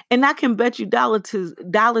goal. And I can bet you dollars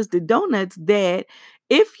to donuts that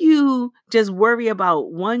if you just worry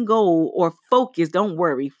about one goal or focus, don't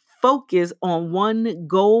worry, focus on one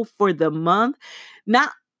goal for the month,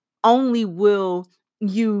 not only will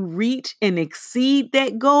you reach and exceed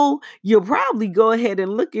that goal, you'll probably go ahead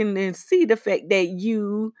and look in and see the fact that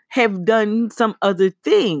you have done some other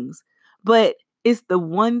things. But it's the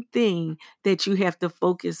one thing that you have to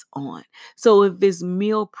focus on. So if it's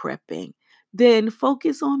meal prepping, then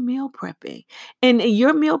focus on meal prepping. And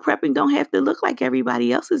your meal prepping don't have to look like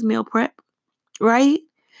everybody else's meal prep, right?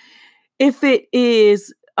 If it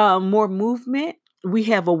is more movement, we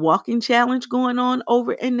have a walking challenge going on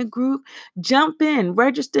over in the group. Jump in,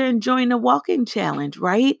 register, and join the walking challenge,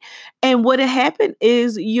 right? And what'll happen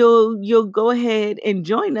is you'll go ahead and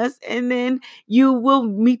join us, and then you will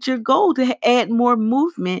meet your goal to add more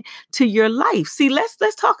movement to your life. See, let's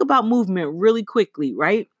talk about movement really quickly,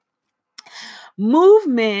 right?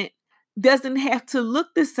 Movement doesn't have to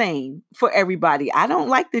look the same for everybody. I don't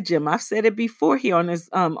like the gym. I've said it before here on this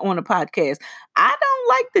on a podcast. I don't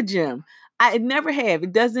like the gym. I never have.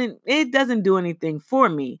 It doesn't do anything for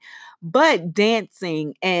me. But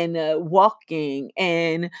dancing and walking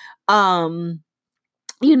and um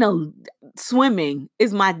you know, swimming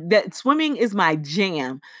is my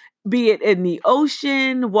jam. Be it in the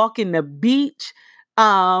ocean, walking the beach,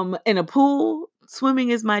 in a pool, swimming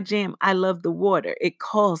is my jam. I love the water. It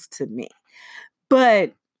calls to me.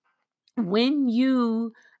 But when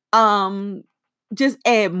you um just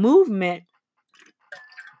add movement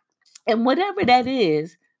and whatever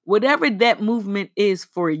that movement is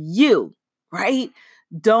for you, right?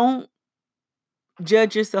 Don't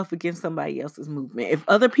judge yourself against somebody else's movement. If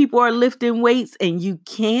other people are lifting weights and you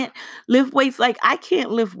can't lift weights, like I can't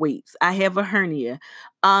lift weights. I have a hernia.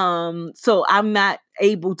 So I'm not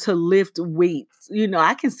able to lift weights.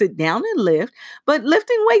 I can sit down and lift, but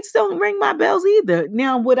lifting weights don't ring my bells either.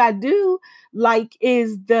 Now, what I do like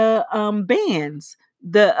is the bands,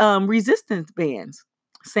 the resistance bands.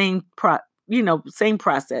 Same same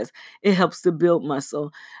process. It helps to build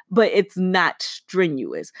muscle, but it's not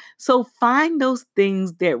strenuous. So find those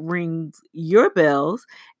things that rings your bells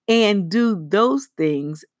and do those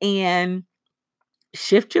things and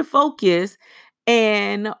shift your focus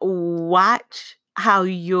and watch how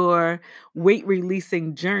your weight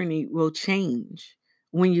releasing journey will change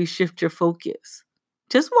when you shift your focus.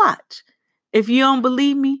 Just watch. If you don't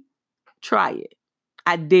believe me, try it.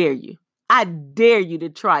 I dare you. I dare you to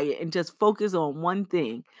try it and just focus on one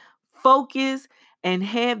thing. Focus and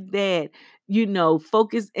have that,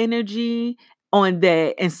 focus energy on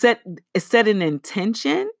that and set an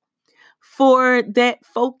intention for that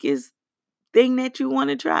focus thing that you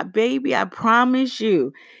want to try. Baby, I promise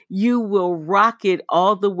you, you will rock it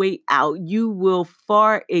all the way out. You will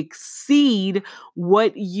far exceed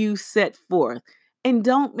what you set forth. And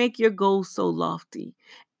don't make your goals so lofty.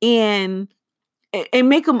 And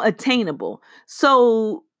make them attainable.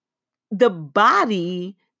 So the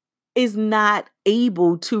body is not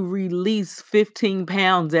able to release 15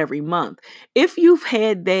 pounds every month. If you've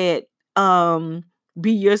had that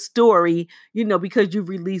be your story, because you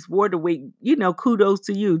released water weight, kudos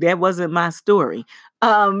to you. That wasn't my story.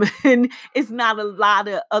 And it's not a lot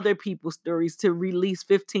of other people's stories to release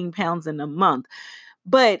 15 pounds in a month.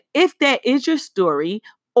 But if that is your story,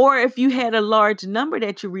 or if you had a large number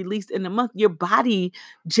that you released in a month, your body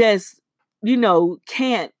just,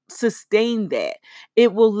 can't sustain that.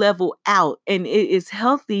 It will level out, and it is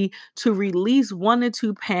healthy to release 1 to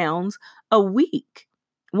 2 pounds a week.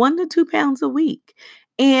 1 to 2 pounds a week.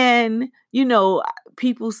 And,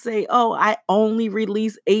 people say, oh, I only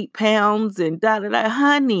release 8 pounds and da da da.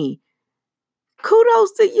 Honey,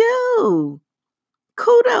 kudos to you.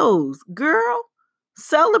 Kudos, girl.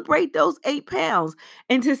 Celebrate those 8 pounds.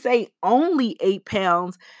 And to say only 8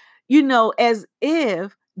 pounds, as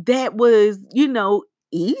if that was,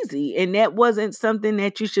 easy and that wasn't something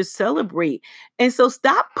that you should celebrate. And so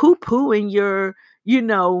stop poo-pooing your,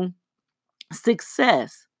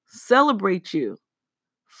 success. Celebrate you.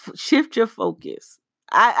 Shift your focus.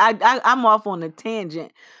 I'm off on a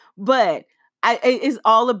tangent, but It's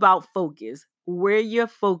all about focus. Where your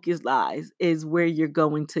focus lies is where you're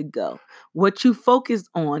going to go. What you focus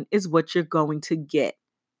on is what you're going to get.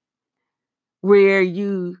 Where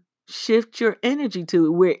you shift your energy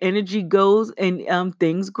to, where energy goes and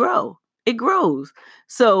things grow. It grows.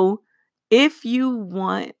 So if you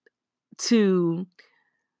want to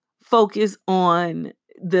focus on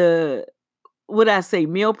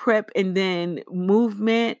meal prep and then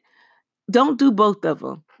movement, don't do both of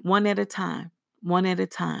them. One at a time. One at a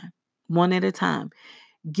time. One at a time.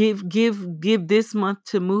 Give this month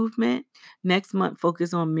to movement. Next month,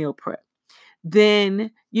 focus on meal prep.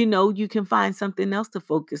 Then, you can find something else to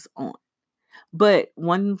focus on. But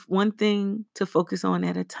one thing to focus on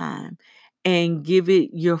at a time and give it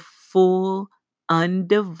your full,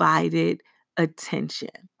 undivided attention.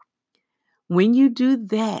 When you do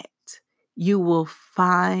that, you will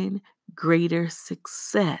find greater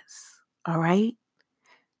success. All right?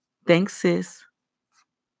 Thanks, sis.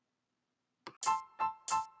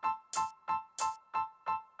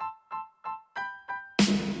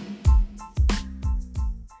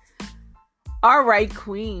 All right,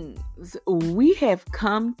 queens, we have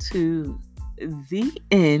come to the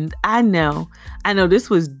end. I know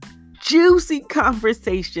this was juicy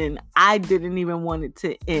conversation. I didn't even want it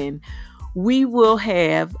to end. We will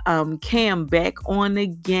have Cam back on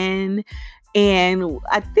again. And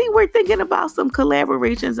I think we're thinking about some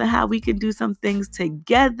collaborations and how we can do some things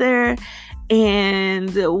together.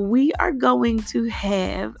 And we are going to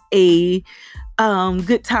have a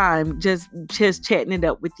good time just chatting it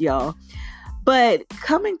up with y'all. But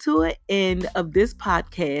coming to an end of this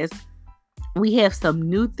podcast, we have some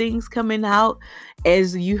new things coming out.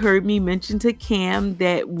 As you heard me mention to Cam,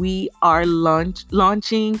 that we are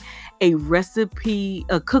launching a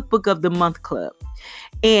cookbook of the month club.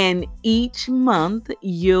 And each month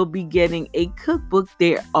you'll be getting a cookbook.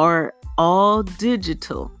 They are all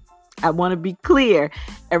digital. I want to be clear.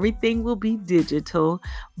 Everything will be digital,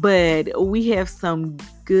 but we have some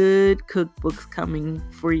good cookbooks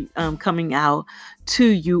coming out to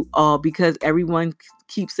you all, because everyone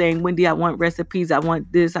keeps saying, Wendy, I want recipes. I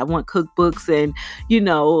want this. I want cookbooks. And,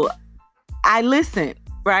 I listen,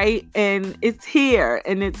 right? And it's here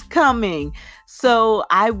and it's coming. So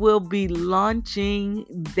I will be launching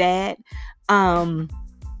that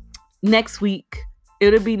next week.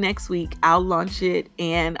 It'll be next week. I'll launch it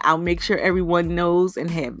and I'll make sure everyone knows and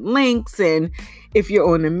have links. And if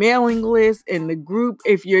you're on the mailing list in the group,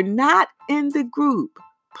 if you're not in the group,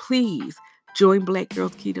 please join Black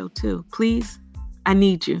Girls Keto too. Please. I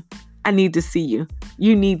need you. I need to see you.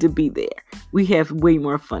 You need to be there. We have way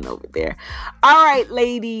more fun over there. All right,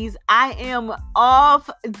 ladies, I am off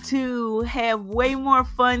to have way more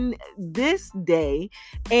fun this day.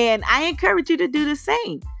 And I encourage you to do the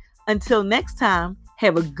same. Until next time,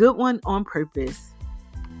 have a good one on purpose.